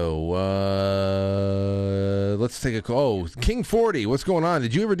 let's go. Let's take a call. Oh, King 40, what's going on?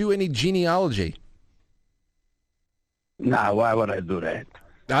 Did you ever do any genealogy? Nah, why would I do that?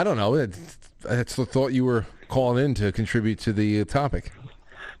 I don't know. That's the thought you were calling in to contribute to the topic.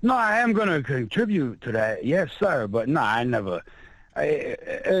 No, I am going to contribute to that. Yes, sir. But no, I never.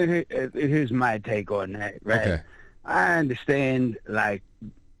 Here's my take on that, right? Okay. I understand,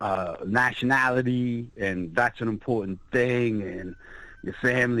 nationality, and that's an important thing, and your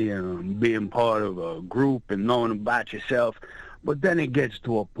family, and being part of a group, and knowing about yourself. But then it gets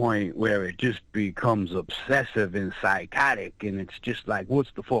to a point where it just becomes obsessive and psychotic, and it's just like,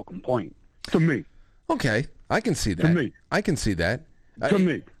 what's the fucking point? To me. Okay, I can see that. To me. I can see that. To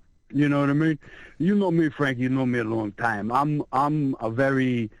me. You know what I mean? You know me, Frank. You know me a long time. I'm a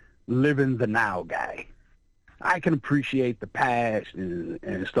very live in the now guy. I can appreciate the past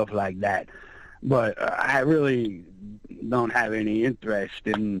and stuff like that, but I really don't have any interest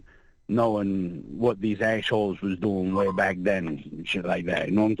in knowing what these assholes was doing way back then and shit like that.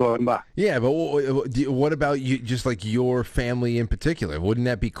 You know what I'm talking about? Yeah, but what about you? Just like your family in particular, wouldn't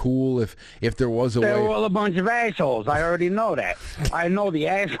that be cool if there was a way? They were all a bunch of assholes. I already know that. I know the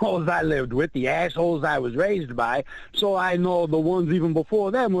assholes I lived with, the assholes I was raised by. So I know the ones even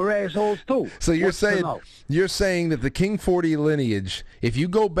before them were assholes too. So you're saying that the King 40 lineage, if you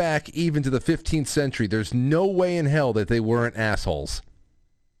go back even to the 15th century, there's no way in hell that they weren't assholes.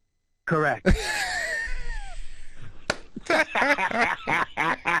 Correct.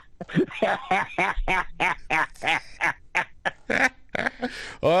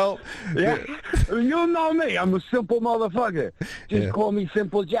 Well, yeah. You know me. I'm a simple motherfucker. Just call me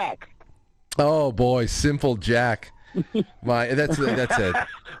Simple Jack. Oh boy, Simple Jack. That's it.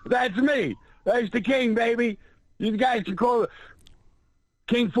 That's me. That's the king, baby. You guys can call it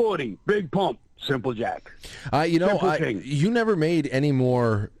King 40, Big Pump. Simple Jack. You never made any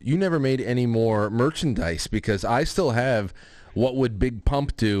more merchandise because I still have "What Would Big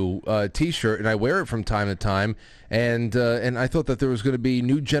Pump Do" T-shirt, and I wear it from time to time. And I thought that there was going to be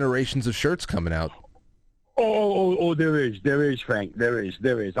new generations of shirts coming out. Oh, there is, Frank. There is.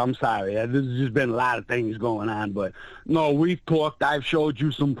 I'm sorry. There's just been a lot of things going on, but no, we've talked. I've showed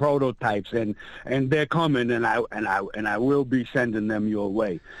you some prototypes, and they're coming, and I will be sending them your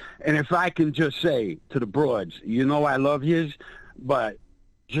way. And if I can just say to the broads, I love yous, but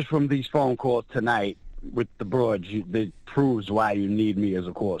just from these phone calls tonight, with the broads, that proves why you need me as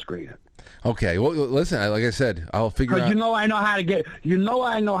a call screener. Okay. Well, listen. Like I said, I'll figure out. Because I know how to get.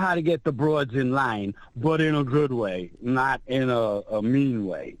 I know how to get the broads in line, but in a good way, not in a mean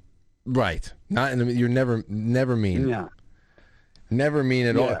way. Right. Not in. You're never mean. Yeah. Never mean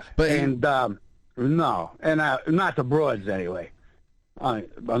at all. But no, and not the broads anyway,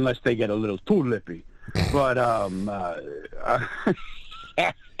 unless they get a little too lippy. But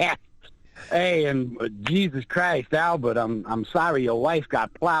hey, and Jesus Christ, Albert, I'm sorry your wife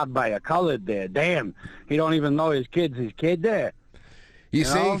got plowed by a colored there. Damn, he don't even know his kid there. You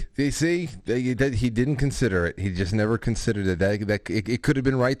see, he didn't consider it. He just never considered it. That it could have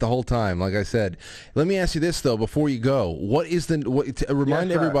been right the whole time. Like I said, let me ask you this though before you go.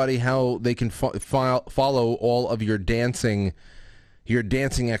 Remind everybody how they can follow all of your dancing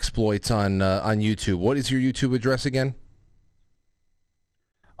exploits on YouTube. What is your YouTube address again?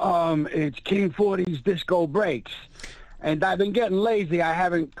 It's King 40's Disco Breaks, and I've been getting lazy. I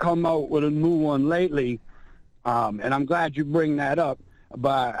haven't come out with a new one lately, and I'm glad you bring that up.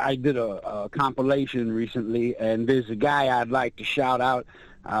 But I did a compilation recently, and there's a guy I'd like to shout out.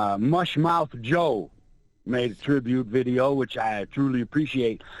 Mushmouth Joe made a tribute video, which I truly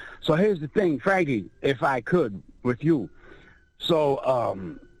appreciate. So here's the thing, Frankie, if I could, with you. So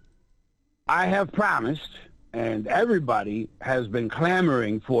I have promised, and everybody has been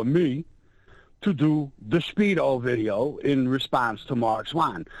clamoring for me to do the Speedo video in response to Mark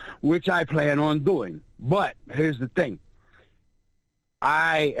Swan, which I plan on doing. But here's the thing.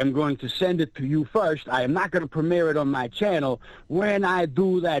 I am going to send it to you first. I am not going to premiere it on my channel. When I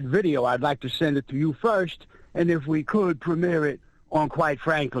do that video, I'd like to send it to you first, and if we could, premiere it on Quite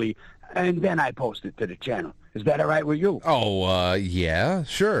Frankly, and then I post it to the channel. Is that all right with you? Oh, yeah,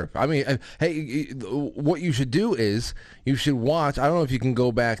 sure. I mean, hey, what you should do is you should watch. I don't know if you can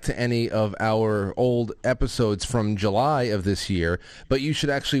go back to any of our old episodes from July of this year, but you should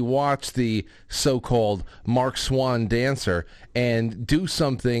actually watch the so-called Mark Swan Dancer and do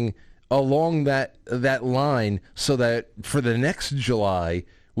something along that line so that for the next July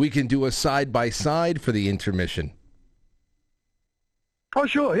we can do a side-by-side for the intermission. Oh,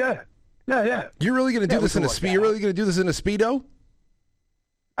 sure, yeah. Yeah. You're really going to do this in a Speedo? You're really going to do this in a Speedo?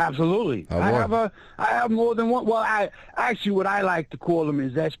 Absolutely. Oh, I have more than one. Well, actually what I like to call them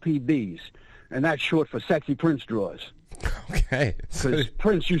is SPDs, and that's short for sexy Prince drawers. Okay. Because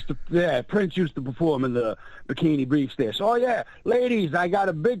Prince used to perform in the bikini briefs there. So, ladies, I got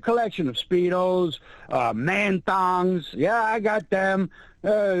a big collection of Speedos, man thongs. Yeah, I got them.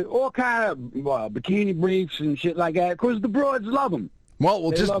 All kind of bikini briefs and shit like that, because the broads love them.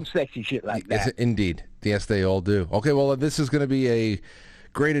 Well, they love sexy shit like that. Indeed. Yes, they all do. Okay, well, this is going to be a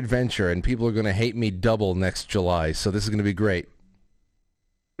great adventure, and people are going to hate me double next July, so this is going to be great.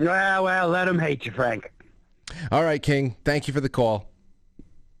 Well, let them hate you, Frank. All right, King. Thank you for the call.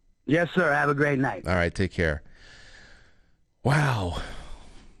 Yes, sir. Have a great night. All right, take care. Wow.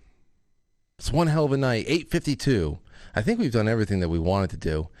 It's one hell of a night. 8:52. I think we've done everything that we wanted to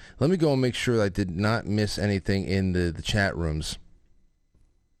do. Let me go and make sure I did not miss anything in the chat rooms.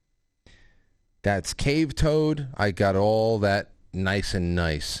 That's Cave Toad. I got all that nice and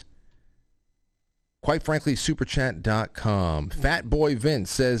nice. Quite frankly, superchat.com. Fat Boy Vince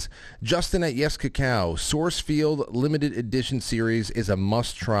says, Justin at Yes Cacao, Sourcefield limited edition series is a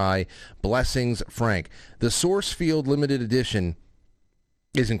must-try. Blessings, Frank. The Sourcefield limited edition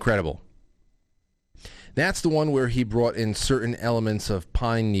is incredible. That's the one where he brought in certain elements of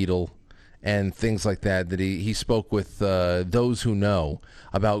pine needle and things like that he spoke with those who know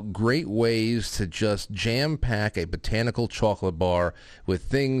about great ways to just jam-pack a botanical chocolate bar with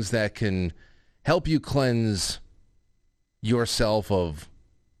things that can help you cleanse yourself of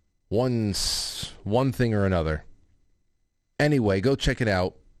one thing or another. Anyway, go check it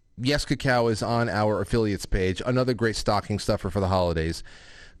out. Yes Cacao is on our affiliates page. Another great stocking stuffer for the holidays.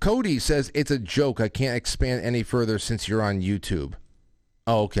 Cody says, it's a joke. I can't expand any further since you're on YouTube.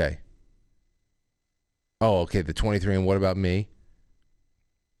 Oh, okay. The 23 and what about me?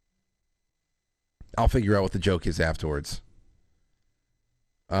 I'll figure out what the joke is afterwards.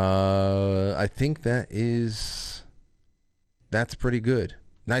 I think that's pretty good.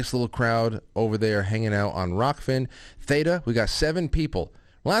 Nice little crowd over there hanging out on Rockfin. Theta, we got 7 people.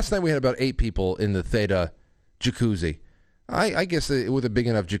 Last night we had about 8 people in the Theta jacuzzi. I guess with a big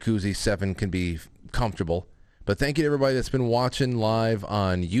enough jacuzzi, 7 can be comfortable. But thank you to everybody that's been watching live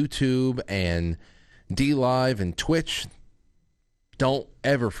on YouTube and DLive and Twitch. Don't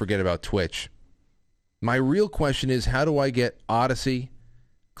ever forget about Twitch. My real question is, how do I get Odyssey,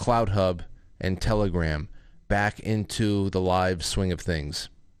 CloudHub, and Telegram back into the live swing of things?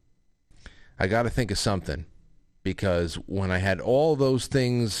 I got to think of something, because when I had all those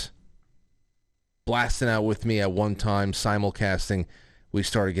things blasting out with me at one time, simulcasting, we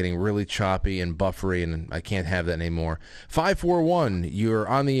started getting really choppy and buffery, and I can't have that anymore. 541, you're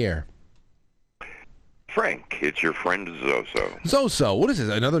on the air. Frank, it's your friend Zoso. Zoso, what is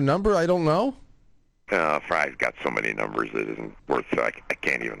this, another number I don't know? I've got so many numbers that isn't worth it. I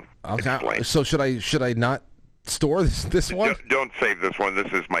can't even explain. So should I not store this one? Don't save this one.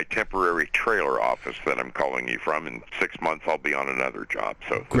 This is my temporary trailer office that I'm calling you from. In 6 months, I'll be on another job.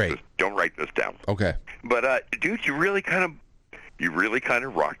 So Great. Don't write this down. Okay. But dude, you really kind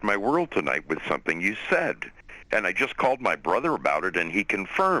of rocked my world tonight with something you said, and I just called my brother about it, and he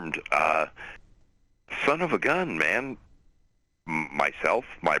confirmed. Son of a gun, man. Myself,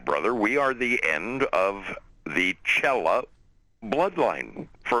 my brother, we are the end of the Cella bloodline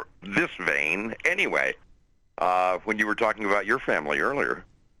for this vein. Anyway, when you were talking about your family earlier,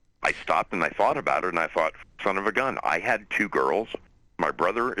 I stopped and I thought about it, and I thought, son of a gun, I had 2 girls. My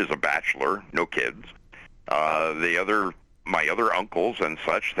brother is a bachelor, no kids. My other uncles and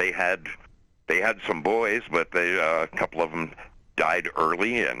such, they had some boys, but a couple of them died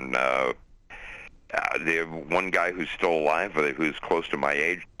early, and the one guy who's still alive, who's close to my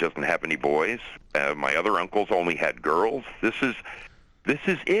age, doesn't have any boys. My other uncles only had girls. This is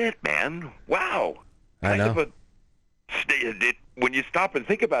it, man. Wow. I know. When you stop and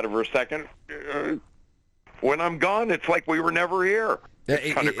think about it for a second, when I'm gone, it's like we were never here.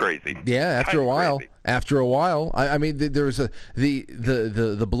 It's kind of crazy. Yeah, after a while. Crazy. After a while, I mean, there's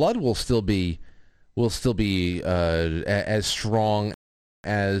the blood will still be as strong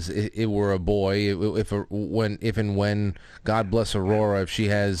as it were a boy, if and when God bless Aurora, if she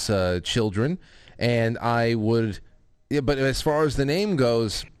has children, and I would. Yeah, but as far as the name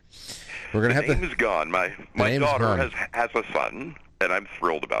goes, we're gonna have the name is gone. My daughter has a son, and I'm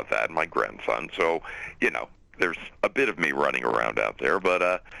thrilled about that. My grandson. So there's a bit of me running around out there,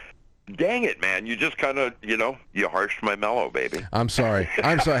 but dang it, man! You just kind of, you harshed my mellow, baby. I'm sorry.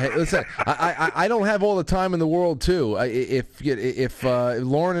 Hey, listen, I don't have all the time in the world, too. If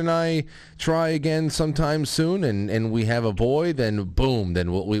Lauren and I try again sometime soon, and we have a boy, then boom,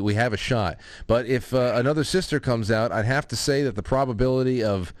 then we have a shot. But if another sister comes out, I'd have to say that the probability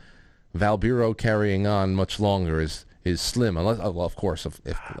of Valbiro carrying on much longer is slim. Unless, well, of course,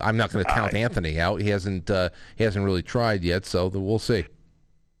 if I'm not going to count Anthony out. He hasn't really tried yet, so we'll see.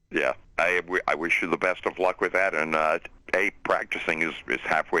 Yeah, I wish you the best of luck with that, and practicing is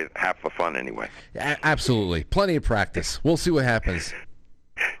half the fun anyway. Absolutely, plenty of practice. We'll see what happens.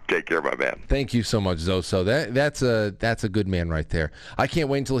 Take care, my man. Thank you so much, Zoso. That's a good man right there. I can't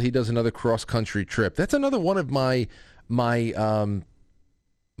wait until he does another cross country trip. That's another one of my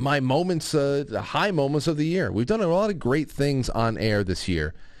moments, the high moments of the year. We've done a lot of great things on air this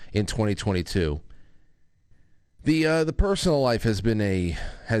year in 2022. The personal life has been a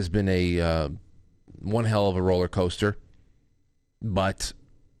one hell of a roller coaster, but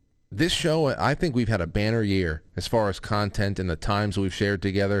this show, I think we've had a banner year as far as content and the times we've shared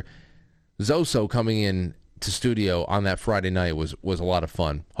together. Zoso coming in to studio on that Friday night was a lot of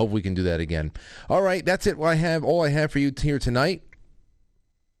fun. Hope we can do that again. All right, that's it. All I have for you here tonight.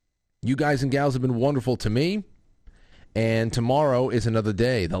 You guys and gals have been wonderful to me. And tomorrow is another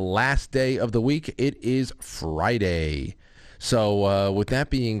day, the last day of the week. It is Friday. So with that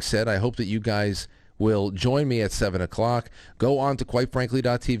being said, I hope that you guys will join me at 7 o'clock. Go on to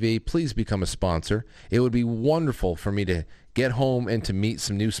quitefrankly.tv. Please become a sponsor. It would be wonderful for me to get home and to meet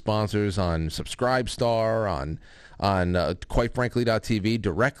some new sponsors on Subscribestar, on quitefrankly.tv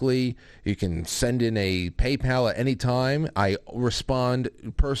directly. You can send in a PayPal at any time. I respond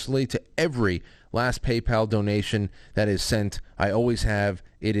personally to every last PayPal donation that is sent. I always have.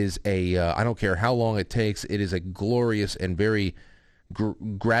 It is I don't care how long it takes. It is a glorious and very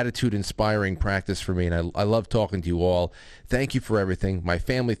gratitude-inspiring practice for me, and I love talking to you all. Thank you for everything. My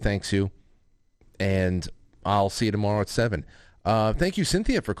family thanks you, and I'll see you tomorrow at 7. Thank you,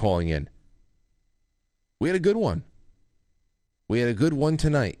 Cynthia, for calling in. We had a good one. We had a good one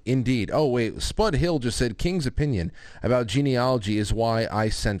tonight, indeed. Oh, wait, Spud Hill just said, King's opinion about genealogy is why I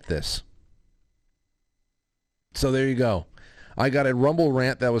sent this. So there you go. I got a Rumble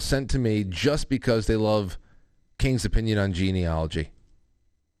rant that was sent to me just because they love King's opinion on genealogy.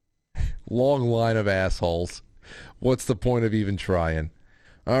 Long line of assholes. What's the point of even trying?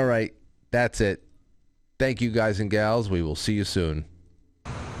 All right, that's it. Thank you, guys and gals. We will see you soon.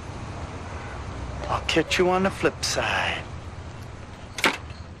 I'll catch you on the flip side.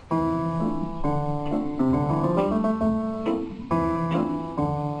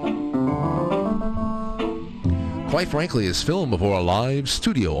 Quite Frankly is filmed before a live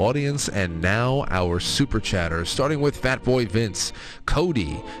studio audience, and now our super chatters, starting with Fatboy Vince,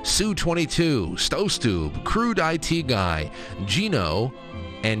 Cody, Sue22, Stostube, Crude IT Guy, Gino,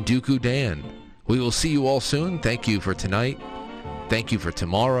 and Dooku Dan. We will see you all soon. Thank you for tonight. Thank you for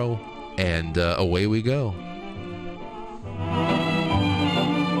tomorrow. And away we go.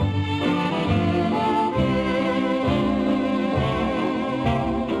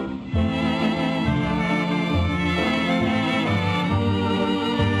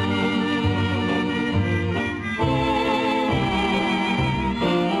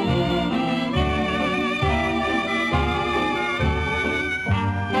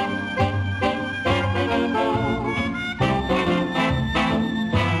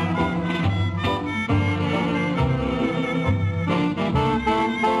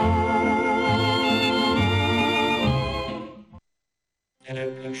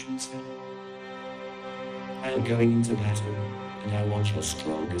 I'm going into battle, and I want your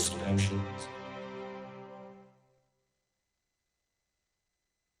strongest potions.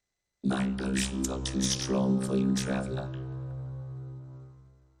 My potions are too strong for you, traveler.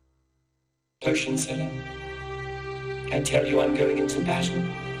 Potion seller, I tell you I'm going into battle,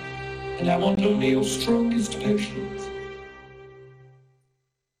 and I want only your strongest potions.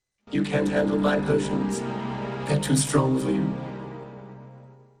 You can't handle my potions. They're too strong for you.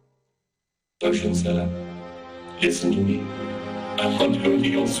 Potion seller, listen to me. I want only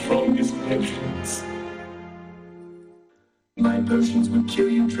your strongest potions. My potions will kill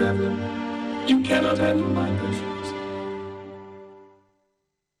you, traveler. You cannot handle my potions.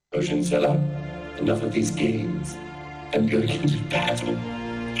 Potion seller, enough of these games. I'm going into battle,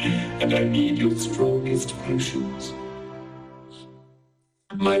 and I need your strongest potions.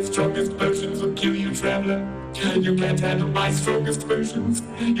 My strongest potions will kill you, traveler. You can't handle my strongest potions.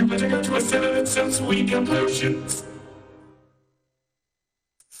 You better go to a cellar that sells weaker potions.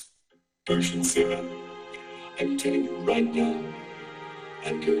 Potion seller, I'm telling you right now,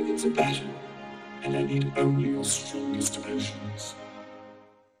 I'm going into battle, and I need only your strongest potions.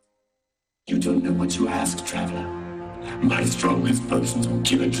 You don't know what you ask, traveler. My strongest potions will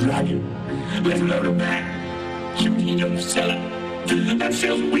kill a dragon, let alone a man. You need a cellar that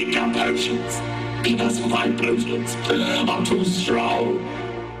sells weaker potions, because my potions are too strong.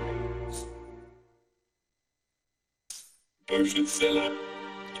 Potion seller,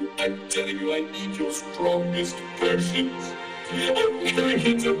 I'm telling you I need your strongest potions. I'm going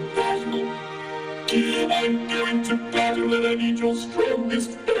into battle. I'm going to battle and I need your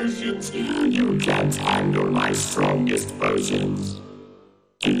strongest potions. You can't handle my strongest potions.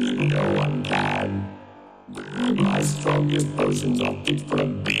 No one can. My strongest potions are fit for a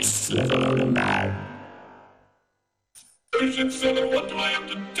beast, let alone a man. Potion seller, what do I have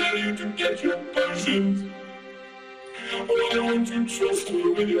to tell you to get your potions? Why won't you trust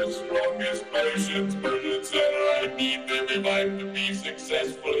me with your strongest potions? Potion seller, I need them if I'm to be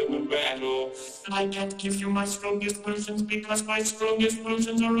successful in the battle. I can't give you my strongest potions because my strongest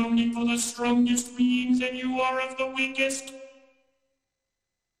potions are only for the strongest beings and you are of the weakest.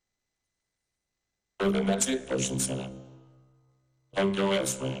 Well, then that's it, potion seller. I'll go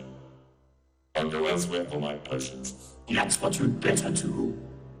elsewhere. I'll go elsewhere for my potions. That's what you'd better do.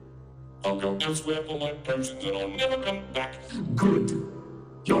 I'll go elsewhere for my potions and I'll never come back. Good.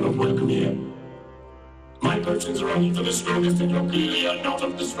 You're not welcome here. My potions are only for the strongest and you're clearly not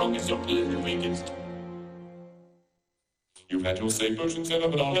of the strongest, you're clearly the weakest. You've had your say, potion seller,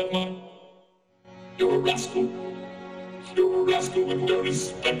 but I'll have mine. You're a rascal. You're a rascal with no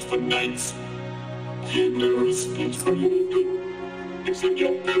respect for knights. No respect for anything except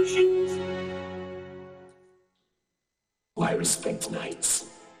your potions. Why respect knights?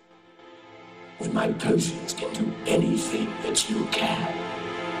 When my potions can do anything that you can.